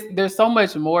 like, it just, there's so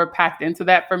much more packed into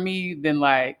that for me than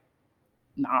like,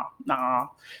 nah.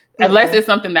 Unless it's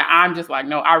something that I'm just like,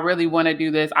 no, I really want to do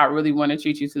this. I really want to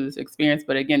treat you to this experience.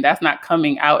 But again, that's not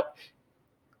coming out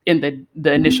in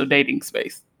the initial dating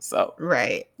space. So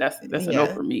that's a no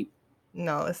for me.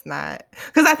 No, it's not.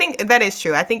 Because I think that is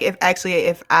true. I think if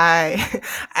I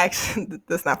actually,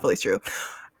 that's not fully true.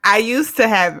 I used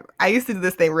to do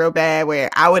this thing real bad where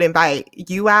I would invite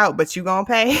you out, but you gonna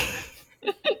pay.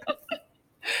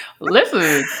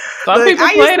 Listen, some people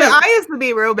I used to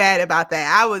be real bad about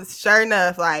that. I was sure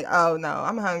enough like, oh no,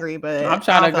 I'm hungry, but I'm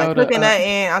trying to go cooking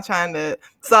nothing. I'm trying to.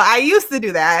 So I used to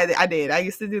do that. I did. I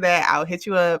used to do that. I'll hit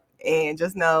you up and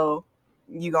just know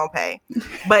you gonna pay.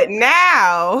 But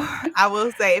now I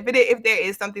will say, if there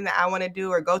is something that I want to do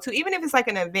or go to, even if it's like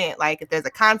an event, like if there's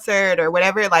a concert or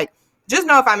whatever, like just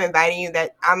know if I'm inviting you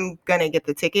that I'm gonna get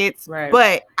the tickets, right.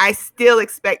 but I still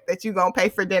expect that you're gonna pay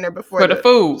for dinner before the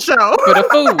food show. For the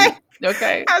food.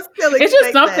 Okay. I still expect it's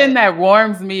just something that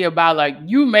warms me about like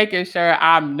you making sure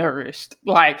I'm nourished.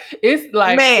 Like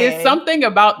it's something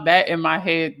about that in my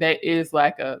head that is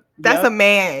like that's a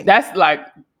man. That's like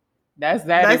that's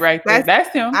daddy right there. That's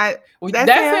him.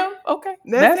 That's him. Okay.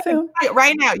 That's him.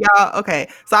 Right now, y'all. Okay.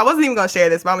 So I wasn't even gonna share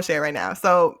this, but I'm gonna share it right now.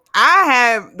 So I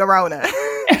have the Rona.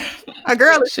 A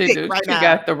girl is sick right now. She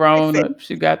got the Rona.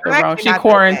 She got the Rona. She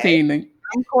quarantining.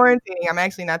 I'm quarantining. I'm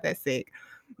actually not that sick.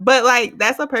 But like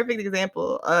that's a perfect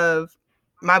example of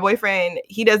my boyfriend.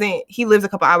 He lives a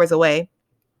couple hours away.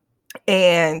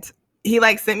 And he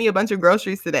like sent me a bunch of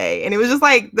groceries today. And it was just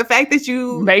like the fact that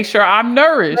you make sure I'm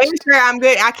nourished. Make sure I'm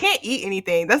good. I can't eat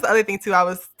anything. That's the other thing too. I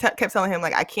was kept telling him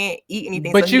like I can't eat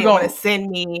anything. But so he didn't want to send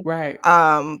me right.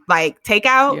 Like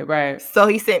takeout. Yeah, right. So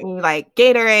he sent me like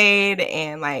Gatorade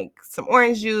and like some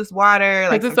orange juice, water,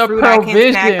 like some fruit provision. I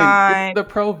can snack on. It's the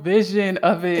provision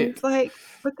of it. It's like,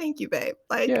 but thank you, babe.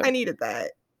 Like I needed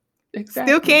that.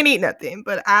 Exactly. Still can't eat nothing,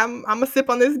 but I'm gonna sip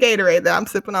on this Gatorade that I'm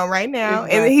sipping on right now.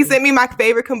 Exactly. And then he sent me my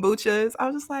favorite kombuchas. I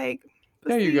was just like,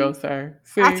 there you go, sir.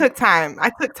 See? I took time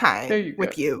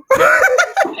with you.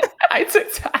 I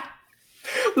took time.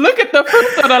 Look at the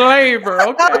fruits of the labor,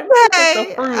 okay?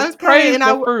 The fruits. Okay. Praise and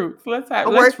the fruits. Let's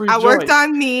rejoice. I worked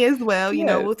on me as well. You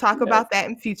know, we'll talk about that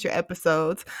in future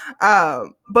episodes. But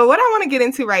what I want to get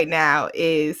into right now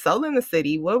is Soul in the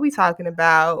City. What are we talking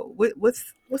about?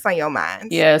 What's on your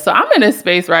mind? Yeah, so I'm in a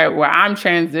space right where I'm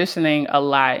transitioning a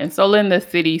lot. And Soul in the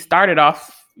City started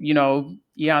off,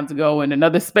 eons ago in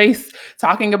another space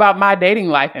talking about my dating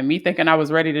life and me thinking I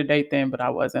was ready to date then, but I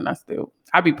wasn't.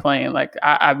 I'd be playing, like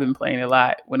I've been playing a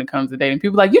lot when it comes to dating.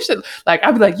 People like, you should, like,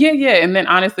 I'd be like, yeah. And then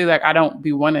honestly, like, I don't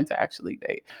be wanting to actually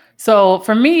date. So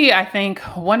for me, I think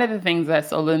one of the things that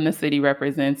Soul in the City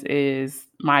represents is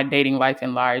my dating life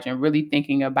in large and really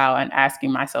thinking about and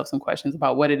asking myself some questions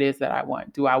about what it is that I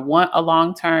want. Do I want a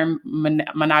long-term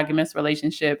monogamous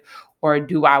relationship? Or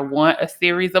do I want a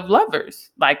series of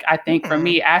lovers? Like, I think for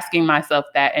me, asking myself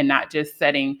that and not just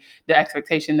setting the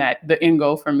expectation that the end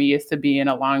goal for me is to be in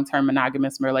a long-term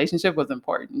monogamous relationship was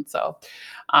important. So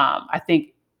I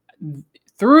think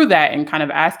through that and kind of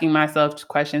asking myself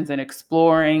questions and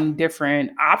exploring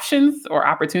different options or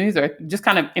opportunities, or just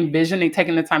kind of envisioning,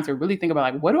 taking the time to really think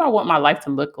about like, what do I want my life to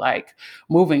look like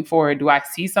moving forward? Do I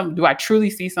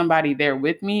truly see somebody there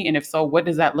with me? And if so, what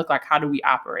does that look like? How do we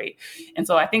operate? And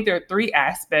so I think there are 3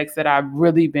 aspects that I've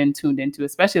really been tuned into,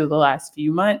 especially the last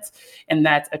few months. And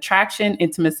that's attraction,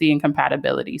 intimacy, and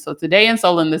compatibility. So today in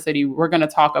Soul in the City, we're going to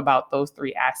talk about those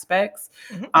 3 aspects.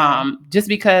 Just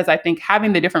because I think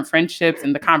having the different friendships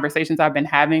and the conversations I've been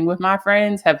having with my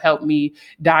friends have helped me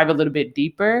dive a little bit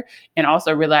deeper and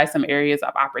also realize some areas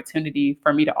of opportunity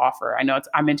for me to offer. I know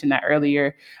I mentioned that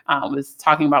earlier, was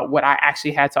talking about what I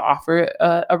actually had to offer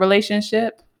a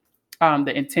relationship,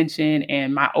 the intention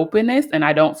and my openness. And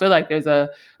I don't feel like there's a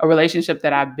relationship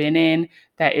that I've been in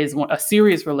that is a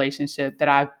serious relationship that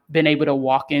I've been able to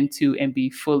walk into and be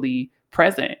fully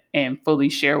present and fully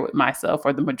share with myself,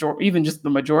 or even just the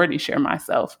majority share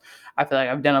myself. I feel like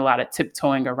I've done a lot of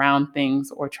tiptoeing around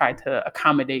things or tried to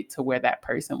accommodate to where that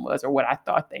person was or what I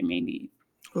thought they may need.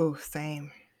 Oh, same.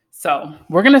 So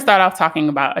we're going to start off talking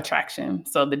about attraction.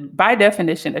 So by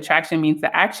definition, attraction means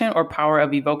the action or power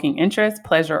of evoking interest,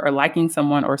 pleasure, or liking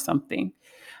someone or something.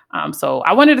 So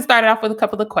I wanted to start it off with a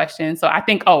couple of questions. So I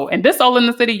think, and this Soul in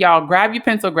the City, y'all, grab your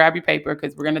pencil, grab your paper,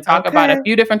 because we're going to talk about a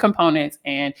few different components.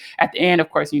 And at the end, of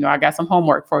course, I got some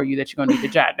homework for you that you're going to need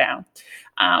to jot down.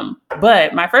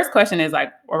 But my first question is,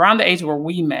 like, around the age where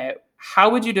we met, how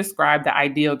would you describe the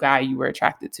ideal guy you were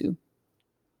attracted to?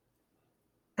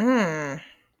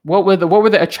 What were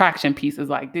the attraction pieces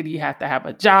like? Did he have to have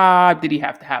a job? Did he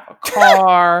have to have a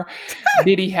car?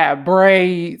 Did he have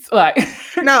braids? Like,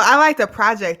 no, I liked a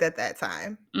project at that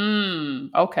time.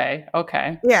 Okay.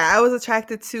 Yeah, I was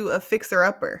attracted to a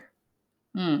fixer-upper.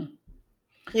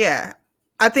 Yeah,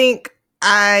 I think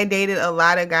I dated a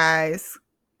lot of guys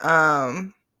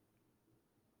that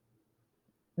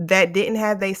didn't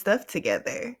have their stuff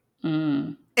together.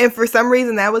 And for some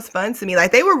reason, that was fun to me.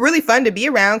 Like, they were really fun to be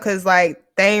around because, like,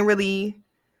 they ain't really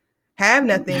have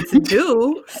nothing to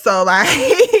do. So,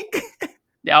 like,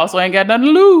 they also ain't got nothing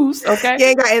to lose. Okay.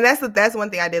 Yeah, and that's one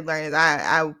thing I did learn is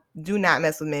I do not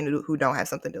mess with men who don't have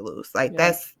something to lose. Like,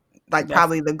 that's like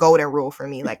probably the golden rule for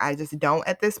me. Like, I just don't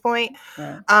at this point.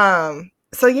 Right.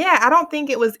 So yeah, I don't think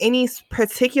it was any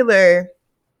particular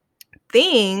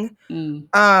thing.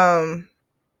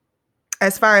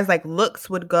 As far as like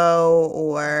looks would go,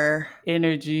 or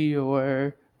energy,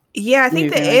 or Yeah, I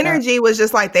think the Anything like that? energy was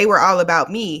just like they were all about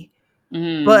me,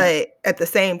 Mm. but at the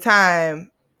same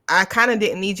time, I kinda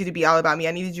didn't need you to be all about me,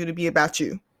 I needed you to be about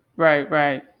you. Right,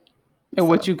 right. And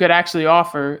what So, you could actually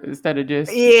offer instead of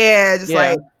just yeah, just yeah.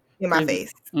 like in my Just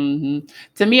face. mhm.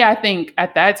 To me, I think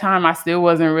at that time I still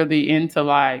wasn't really into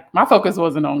like my focus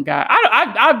wasn't on God.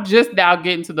 I'm just now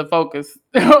getting to the focus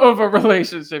of a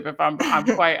relationship if I'm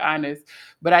quite honest.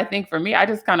 But I think for me, I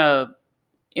just kind of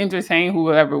entertain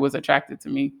whoever was attracted to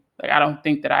me. Like I don't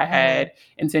think that I Mhm, had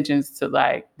intentions to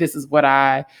like this is what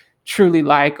I truly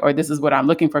like or this is what I'm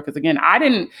looking for. Because again, I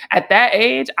didn't at that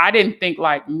age, I didn't think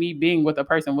like me being with a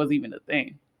person was even a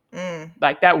thing. mm,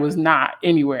 Like that was not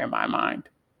anywhere in my mind.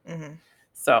 mhm.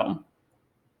 So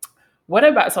what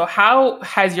about so how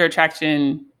has your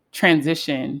attraction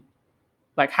transitioned?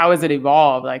 Like how has it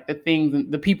evolved? Like the things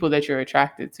the people that you're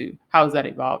attracted to, how has that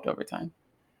evolved over time?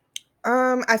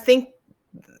 I think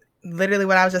literally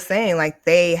what I was just saying, like,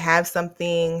 they have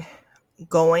something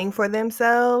going for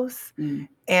themselves, Mm,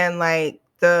 and, like,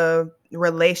 the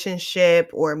relationship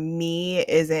or me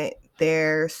isn't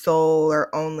their sole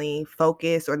or only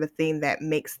focus or the thing that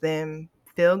makes them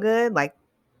feel good, like,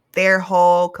 their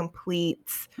whole,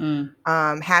 complete,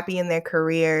 mm, happy in their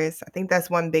careers. I think that's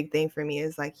one big thing for me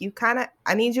is, like,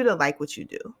 I need you to like what you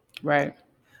do. right.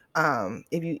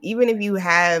 If you even if you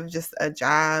have just a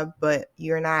job but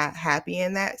you're not happy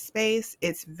in that space,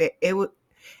 it would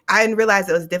I didn't realize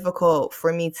it was difficult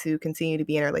for me to continue to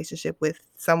be in a relationship with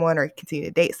someone or continue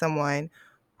to date someone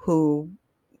who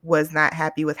was not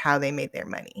happy with how they made their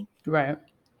money. Right.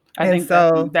 I And think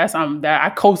so, that's that I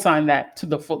co-sign that to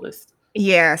the fullest.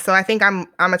 yeah, so I think I'm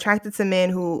attracted to men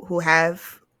who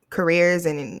have careers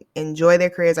and enjoy their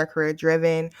careers, are career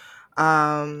driven.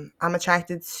 I'm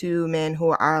attracted to men who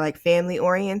are like family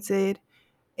oriented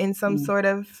in some Mm, sort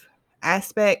of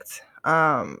aspect.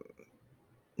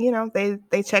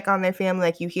 They check on their family,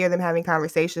 like, you hear them having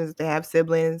conversations, they have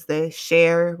siblings, they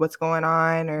share what's going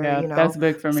on, or, yeah, that's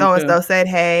big for me so and too. so said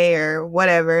hey or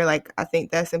whatever. Like, I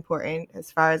think that's important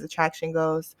as far as attraction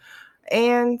goes.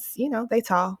 And, they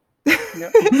tall.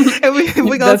 Yep. And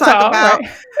we're gonna That's talk all about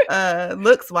right.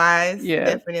 looks wise, Yeah.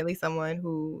 definitely someone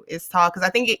who is tall because I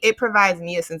think it provides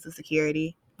me a sense of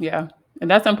security. Yeah. And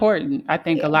that's important. I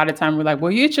think a Yeah. lot of time we're like,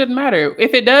 well, it shouldn't matter.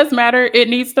 If it does matter, it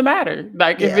needs to matter.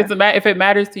 Like if Yeah. if it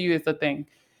matters to you, it's a thing.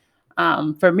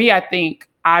 For me, I think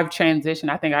I've transitioned.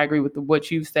 I think I agree with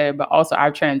what you've said, but also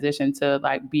I've transitioned to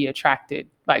like be attracted,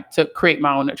 like to create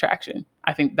my own attraction.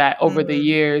 I think that over the Mhm.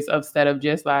 years, instead of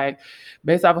just like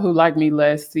based off of who like me,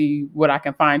 let's see what I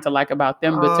can find to like about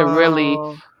them, but to really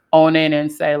Oh. own in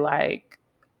and say like,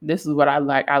 this is what I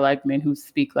like. I like men who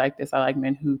speak like this. I like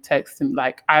men who text and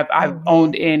like I've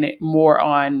owned Mhm. in it more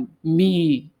on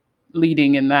me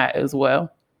leading in that as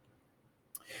well.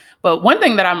 But one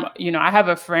thing that I have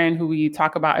a friend who we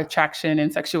talk about attraction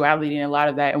and sexuality and a lot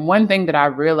of that. And one thing that I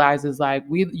realize is like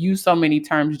we use so many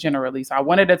terms generally. So I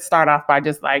wanted to start off by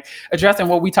just like addressing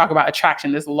what we talk about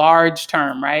attraction, this large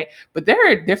term, right? But there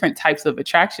are different types of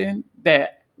attraction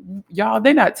that y'all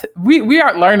they not we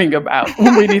aren't learning about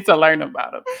when we need to learn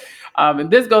about them. And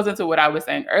this goes into what I was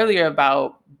saying earlier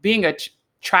about being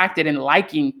attracted and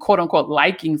liking, quote unquote,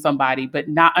 liking somebody, but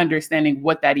not understanding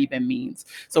what that even means.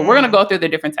 So we're going to Mm. go through the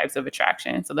different types of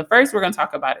attraction. So the first we're going to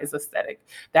talk about is aesthetic.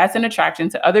 That's an attraction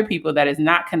to other people that is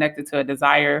not connected to a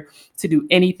desire to do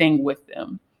anything with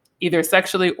them, either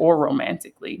sexually or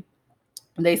romantically.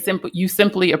 You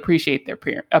simply appreciate their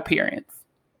appearance.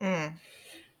 Mm.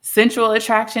 Sensual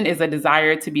attraction is a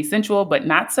desire to be sensual but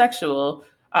not sexual.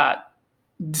 A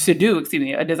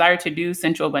desire to do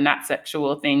sensual but not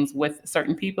sexual things with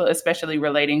certain people, especially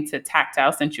relating to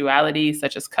tactile sensuality,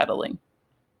 such as cuddling.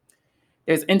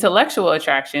 There's intellectual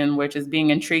attraction, which is being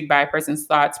intrigued by a person's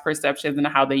thoughts, perceptions, and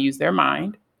how they use their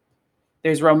mind.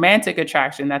 There's romantic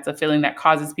attraction. That's a feeling that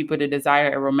causes people to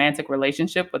desire a romantic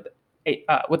relationship with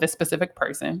a specific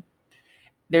person.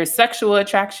 There's sexual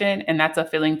attraction, and that's a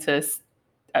feeling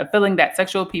that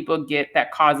sexual people get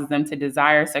that causes them to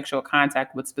desire sexual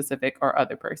contact with specific or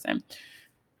other person.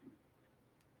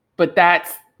 But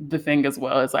that's the thing as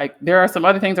well. It's like there are some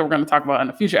other things that we're going to talk about in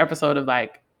a future episode of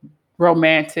like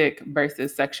romantic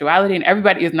versus sexuality, and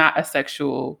everybody is not a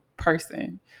sexual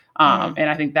person. Mm. And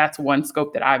I think that's one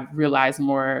scope that I've realized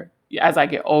more as I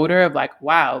get older of like,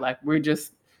 wow, like we're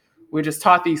just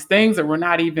taught these things and we're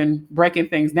not even breaking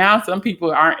things down. Some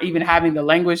people aren't even having the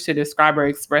language to describe or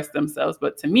express themselves.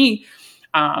 But to me,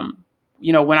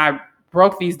 when I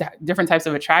broke these different types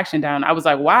of attraction down, I was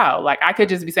like, wow, like I could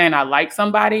just be saying I like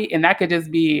somebody and that could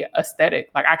just be aesthetic.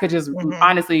 Like I could just Mhm.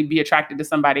 honestly be attracted to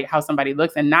somebody, how somebody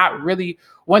looks and not really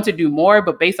want to do more,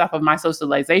 but based off of my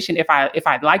socialization, if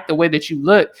I like the way that you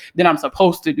look, then I'm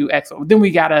supposed to do X. Then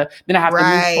I have to move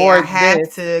Right. I towards have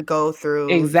this. to go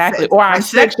through Exactly. Or I'm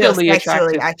sexually sexually.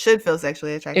 attracted. I should feel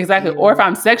sexually attracted to Exactly. Or if you.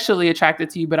 I'm sexually attracted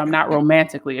to you, but I'm not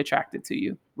romantically attracted to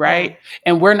you. Right.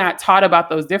 And we're not taught about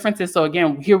those differences. So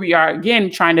again, here we are again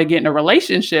trying to get in a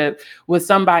relationship with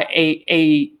somebody,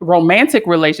 a romantic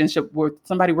relationship with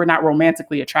somebody we're not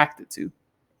romantically attracted to.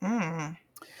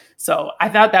 So I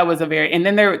thought that was and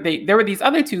then there were these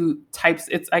other two types.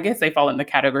 I guess they fall in the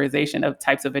categorization of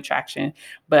types of attraction,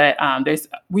 but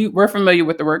we're familiar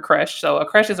with the word crush. So a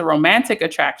crush is a romantic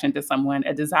attraction to someone,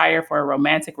 a desire for a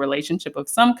romantic relationship of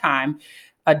some kind,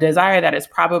 a desire that is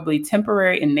probably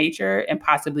temporary in nature and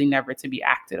possibly never to be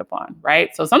acted upon,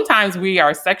 right? So sometimes we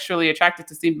are sexually attracted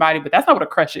to somebody, but that's not what a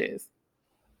crush is,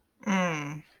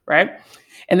 right?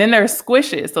 And then there's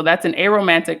squishes. So that's an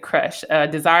aromantic crush, a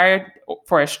desire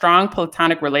for a strong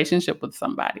platonic relationship with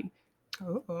somebody.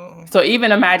 Ooh. So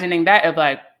even imagining that of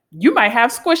like, you might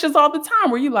have squishes all the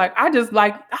time where you like, I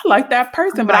like that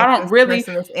person, but I don't really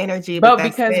energy. But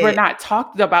because we're not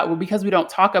talked about, because we don't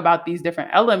talk about these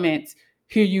different elements,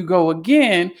 here you go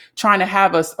again, trying to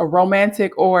have a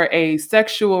romantic or a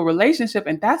sexual relationship.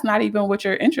 And that's not even what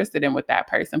you're interested in with that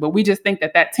person. But we just think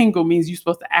that tingle means you're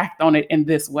supposed to act on it in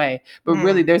this way. But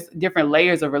really, there's different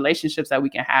layers of relationships that we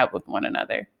can have with one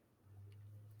another.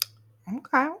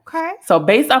 Okay. So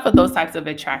based off of those types of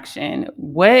attraction,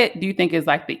 what do you think is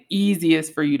like the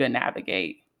easiest for you to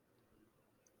navigate?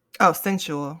 Oh,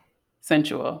 sensual.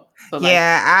 So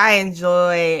yeah, I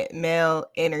enjoy male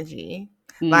energy.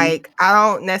 Like, I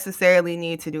don't necessarily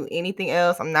need to do anything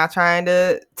else. I'm not trying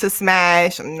to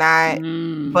smash. I'm not,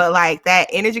 but like that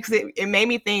energy, because it made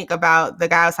me think about the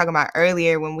guy I was talking about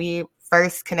earlier when we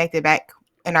first connected back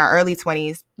in our early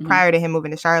 20s, prior to him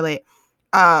moving to Charlotte.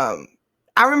 I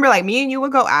remember like me and you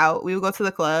would go out. We would go to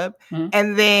the club,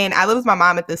 and then I lived with my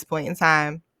mom at this point in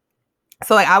time.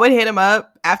 So like I would hit him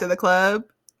up after the club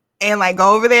and like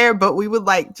go over there, but we would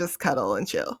like just cuddle and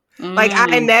chill. Like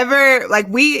I never like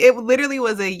it literally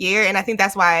was a year, and I think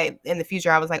that's why in the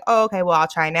future I was like, oh, okay, well I'll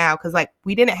try now, because like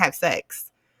we didn't have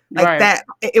sex like that.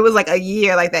 It was like a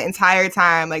year, like that entire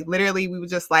time, like literally we would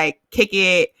just like kick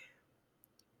it,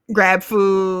 grab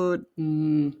food,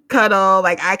 cuddle.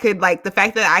 Like I could, like the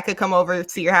fact that I could come over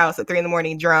to your house at 3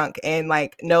 a.m. drunk and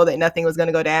like know that nothing was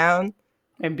gonna go down.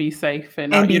 And be safe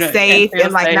and be safe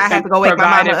and like not have to go wake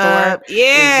my mama up.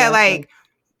 Yeah, exactly. Like,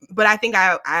 but I think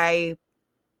I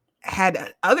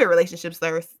had other relationships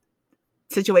that were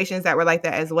situations that were like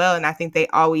that as well, and I think they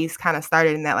always kind of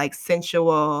started in that like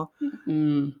sensual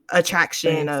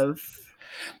attraction of.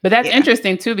 But that's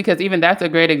interesting too, because even that's a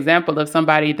great example of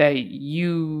somebody that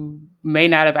you may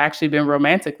not have actually been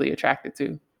romantically attracted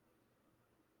to.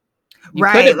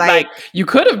 You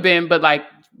could have been, but like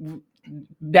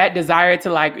that desire to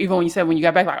like, even when you said when you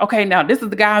got back, like, okay, now this is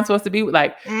the guy I'm supposed to be with,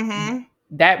 like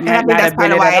that might not have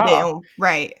been it at all.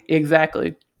 Right.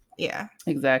 Exactly. Yeah.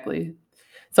 Exactly.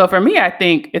 So for me, I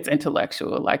think it's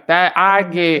intellectual like that. I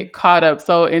get caught up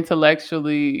so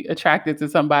intellectually attracted to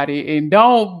somebody and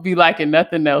don't be liking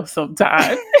nothing else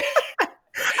sometimes.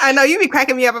 I know you be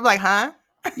cracking me up. I'm like, huh?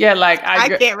 Yeah, like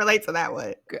I can't relate to that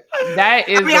one. That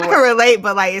is. I mean, I can relate,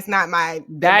 but like it's not my.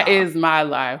 That is my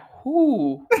life.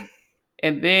 Whoo.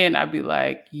 And then I'd be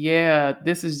like, yeah,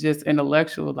 this is just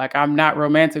intellectual. Like, I'm not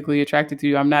romantically attracted to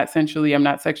you. I'm not sensually. I'm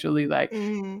not sexually. Like,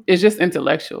 it's just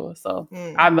intellectual. So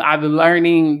I'm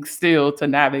learning still to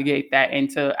navigate that. And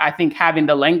I think having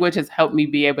the language has helped me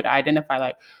be able to identify,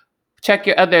 like, check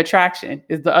your other attraction.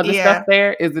 Is the other stuff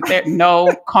there? Is it there?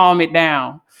 No, calm it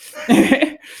down.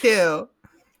 Chill.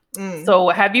 So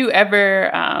have you ever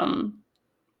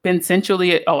been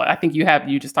sensually, I think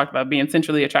you just talked about being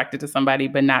sensually attracted to somebody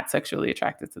but not sexually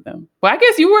attracted to them. Well, I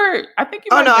guess you were, I think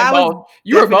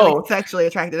you were both sexually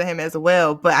attracted to him as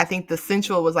well, but I think the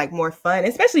sensual was like more fun,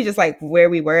 especially just like where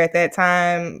we were at that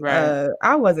time. Right.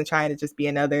 I wasn't trying to just be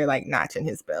another like notch in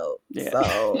his belt. Yeah.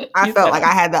 So I felt like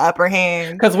I had the upper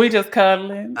hand. Because we just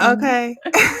cuddling. Okay.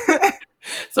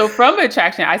 So from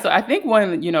attraction, I think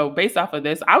based off of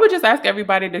this, I would just ask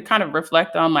everybody to kind of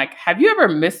reflect on, like, have you ever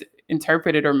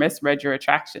misinterpreted or misread your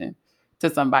attraction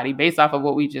to somebody based off of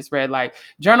what we just read? Like,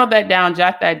 journal that down,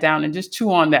 jot that down, and just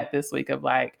chew on that this week of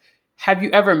like, have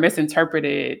you ever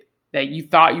misinterpreted that you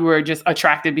thought you were just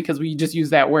attracted because we just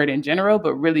use that word in general,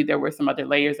 but really there were some other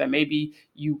layers that maybe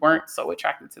you weren't so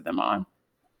attracted to them on?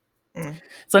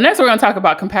 So next we're going to talk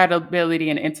about compatibility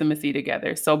and intimacy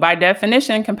together. So by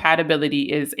definition, compatibility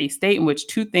is a state in which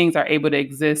two things are able to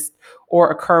exist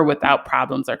or occur without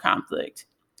problems or conflict.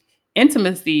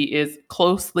 Intimacy is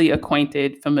closely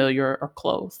acquainted, familiar, or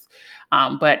close.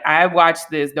 But I watched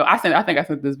this though. I think I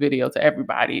sent this video to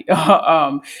everybody.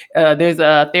 There's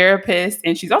a therapist,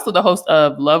 and she's also the host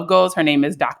of Love Goals. Her name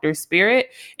is Dr. Spirit,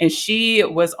 and she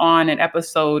was on an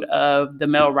episode of the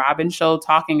Mel Robbins show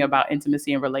talking about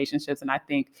intimacy and relationships. And I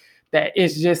think that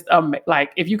it's just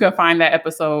like, if you can find that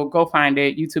episode, go find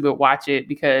it, YouTube it, watch it,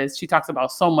 because she talks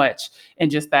about so much in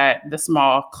just the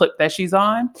small clip that she's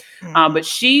on. But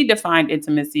she defined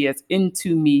intimacy as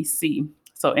into me see.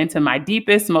 So into my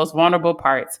deepest, most vulnerable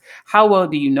parts. How well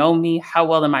do you know me? How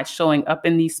well am I showing up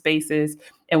in these spaces?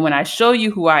 And when I show you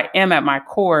who I am at my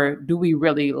core, do we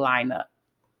really line up?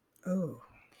 Oh.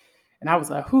 And I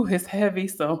was like, whew, it's heavy.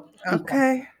 So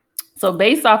okay. So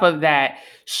based off of that,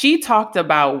 she talked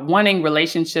about wanting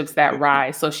relationships that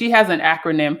rise. So she has an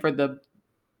acronym for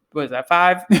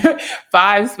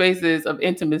five spaces of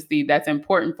intimacy that's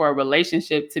important for a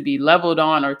relationship to be leveled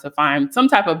on or to find some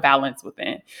type of balance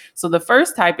within. So the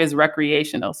first type is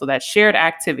recreational. So that's shared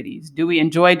activities. Do we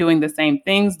enjoy doing the same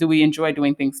things? Do we enjoy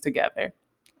doing things together?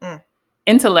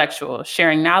 Intellectual,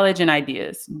 sharing knowledge and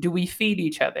ideas. Do we feed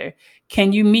each other?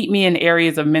 Can you meet me in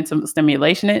areas of mental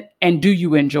stimulation? And do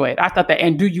you enjoy it? I thought that,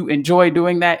 and do you enjoy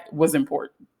doing that, was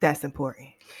important. That's important.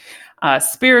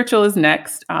 Spiritual is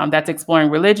next. That's exploring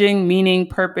religion, meaning,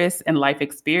 purpose, and life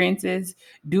experiences.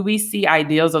 Do we see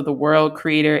ideals of the world,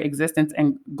 creator, existence,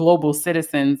 and global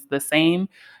citizens the same?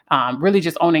 Really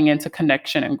just owning into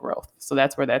connection and growth. So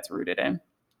that's where that's rooted in.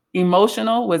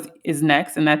 Emotional is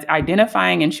next, and that's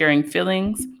identifying and sharing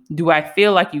feelings. Do I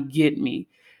feel like you get me?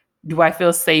 Do I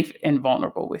feel safe and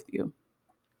vulnerable with you?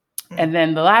 And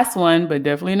then the last one, but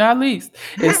definitely not least,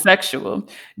 is sexual.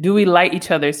 Do we light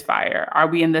each other's fire? Are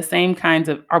we into the same kinds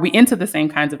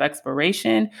of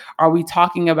exploration? Are we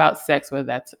talking about sex, whether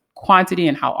that's quantity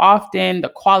and how often, the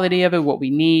quality of it, what we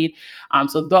need?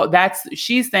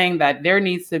 She's saying that there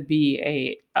needs to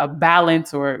be a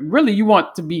balance, or really you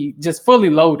want to be just fully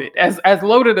loaded, as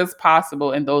loaded as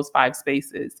possible in those 5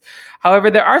 spaces.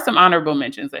 However, there are some honorable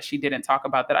mentions that she didn't talk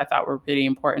about that I thought were pretty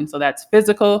important. So that's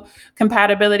physical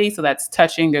compatibility. So that's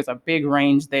touching. There's a big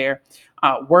range there.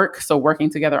 Work. So working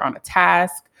together on a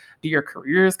task. Do your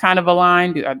careers kind of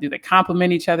align? Do they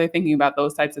complement each other? Thinking about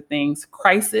those types of things.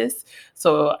 Crisis.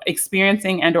 So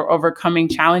experiencing and or overcoming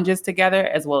challenges together,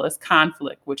 as well as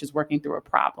conflict, which is working through a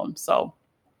problem. So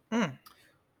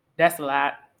that's a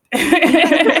lot.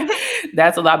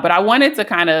 That's a lot. But I wanted to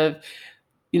kind of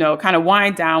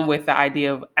wind down with the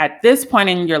idea of, at this point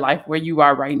in your life where you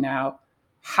are right now,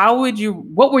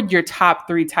 what would your top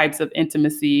 3 types of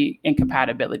intimacy and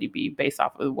compatibility be based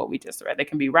off of what we just read? They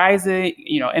can be rising,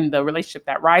 in the relationship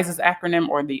that rises acronym,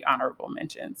 or the honorable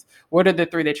mentions. What are the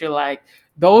 3 that you're like,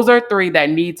 those are 3 that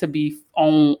need to be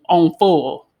on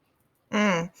full?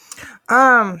 I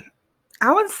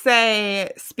would say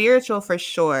spiritual for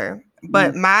sure,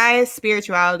 but my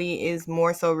spirituality is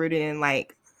more so rooted in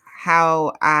like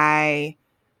how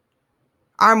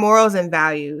our morals and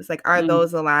values, like, are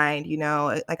those aligned?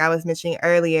 Like I was mentioning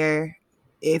earlier,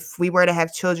 if we were to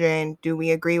have children, do we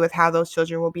agree with how those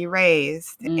children will be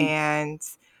raised? And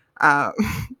my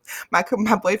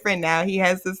boyfriend now, he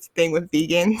has this thing with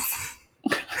vegans.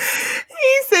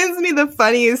 He sends me the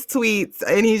funniest tweets,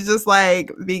 and he's just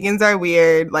like, vegans are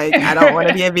weird. Like, I don't want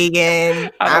to be a vegan.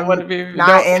 I'm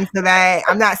not into that.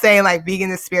 I'm not saying like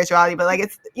vegan is spirituality, but like,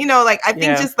 it's, like, I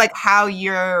think just like how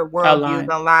your worldviews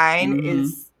align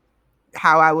is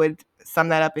how I would sum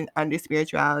that up under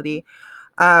spirituality.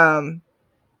 I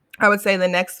would say the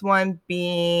next one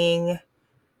being,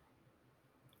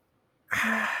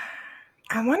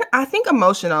 I think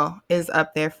emotional is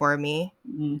up there for me.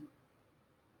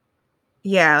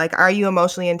 Yeah, like, are you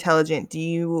emotionally intelligent? Do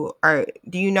you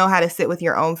know how to sit with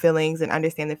your own feelings and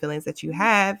understand the feelings that you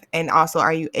have? And also,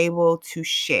 are you able to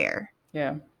share?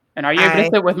 Yeah. And are you able to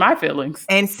sit with my feelings?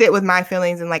 And sit with my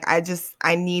feelings, and like,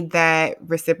 I need that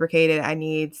reciprocated. I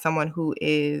need someone who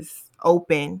is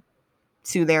open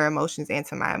to their emotions and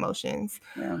to my emotions.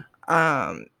 Yeah.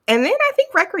 And then I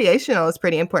think recreational is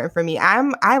pretty important for me.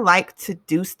 I like to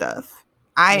do stuff.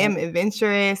 I am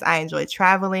adventurous. I enjoy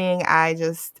traveling. I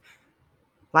just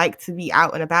like to be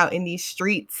out and about in these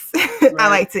streets. Right. I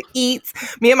like to eat.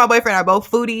 Me and my boyfriend are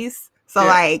both foodies. So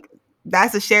like,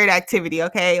 that's a shared activity,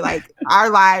 okay? Like, our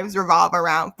lives revolve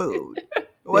around food.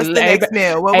 What's the next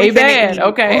meal? What we finna eat?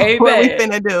 Okay, what we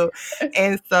finna do?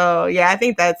 And so, yeah, I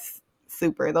think that's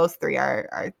super. Those 3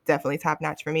 are definitely top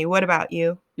notch for me. What about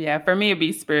you? Yeah, for me, it'd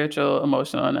be spiritual,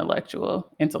 emotional, and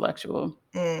intellectual.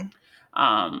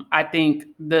 I think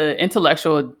the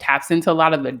intellectual taps into a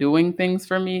lot of the doing things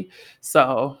for me.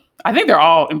 So I think they're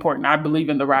all important. I believe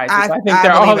in the rises. I think I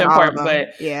they're all believe in all of important, them.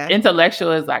 but Yeah.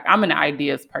 intellectual is like, I'm an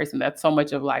ideas person. That's so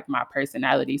much of like my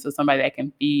personality. So somebody that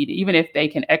can feed, even if they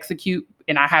can execute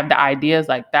and I have the ideas,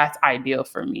 like that's ideal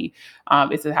for me.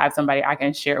 Is to have somebody I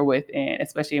can share with, and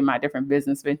especially in my different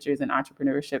business ventures and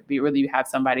entrepreneurship, be really have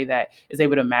somebody that is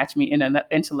able to match me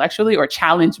intellectually or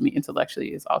challenge me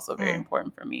intellectually is also very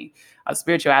important for me.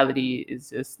 Spirituality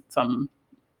is just some.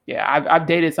 Yeah, I've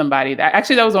dated somebody that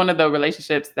was one of the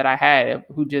relationships that I had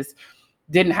who just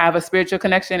didn't have a spiritual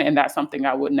connection, and that's something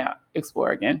I would not explore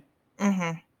again.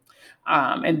 Mm-hmm.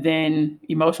 And then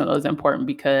emotional is important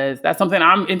because that's something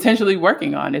I'm intentionally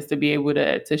working on, is to be able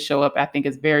to show up. I think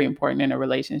is very important in a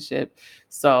relationship.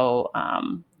 So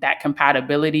that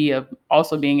compatibility of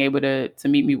also being able to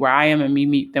meet me where I am and me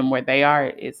meet them where they are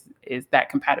is that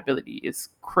compatibility is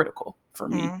critical for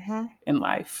me in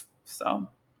life. So.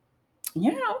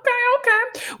 Yeah,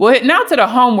 okay. Well, now to the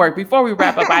homework. Before we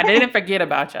wrap up, I didn't forget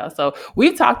about y'all. So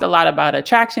we've talked a lot about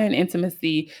attraction,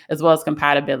 intimacy, as well as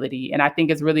compatibility. And I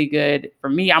think it's really good for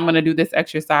me. I'm going to do this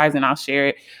exercise and I'll share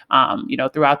it,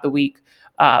 throughout the week.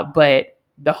 But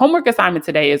the homework assignment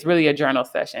today is really a journal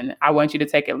session. I want you to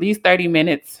take at least 30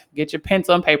 minutes, get your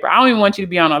pencil and paper. I don't even want you to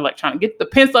be on electronic. Get the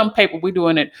pencil and paper. We're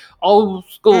doing it old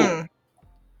school.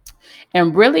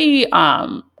 And really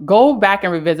go back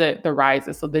and revisit the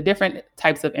rises. So the different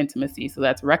types of intimacy. So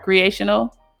that's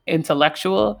recreational,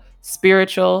 intellectual,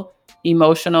 spiritual,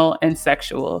 emotional, and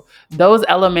sexual. Those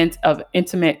elements of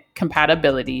intimate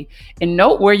compatibility. And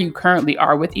note where you currently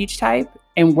are with each type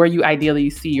and where you ideally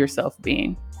see yourself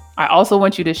being. I also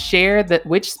want you to share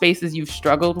which spaces you've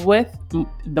struggled with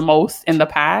the most in the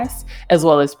past, as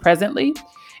well as presently.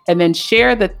 And then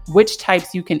share which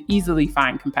types you can easily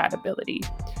find compatibility.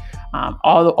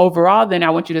 Overall, then I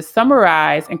want you to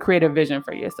summarize and create a vision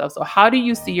for yourself. So how do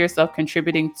you see yourself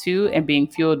contributing to and being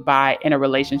fueled by in a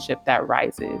relationship that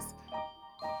rises?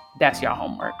 That's your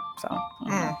homework. So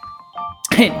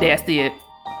that's it.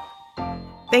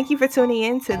 Thank you for tuning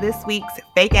in to this week's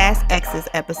Fake Ass Exes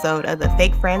episode of the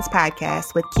Fake Friends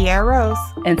Podcast with Kiara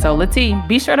Rose. And so, Lati,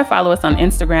 be sure to follow us on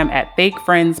Instagram at Fake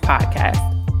Friends Podcast.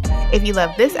 If you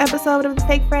love this episode of the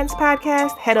Fake Friends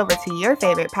Podcast, head over to your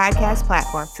favorite podcast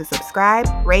platform to subscribe,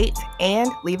 rate,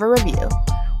 and leave a review.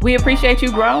 We appreciate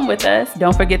you growing with us.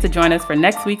 Don't forget to join us for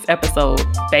next week's episode,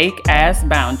 Fake Ass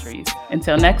Boundaries.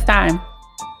 Until next time.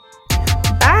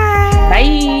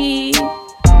 Bye. Bye.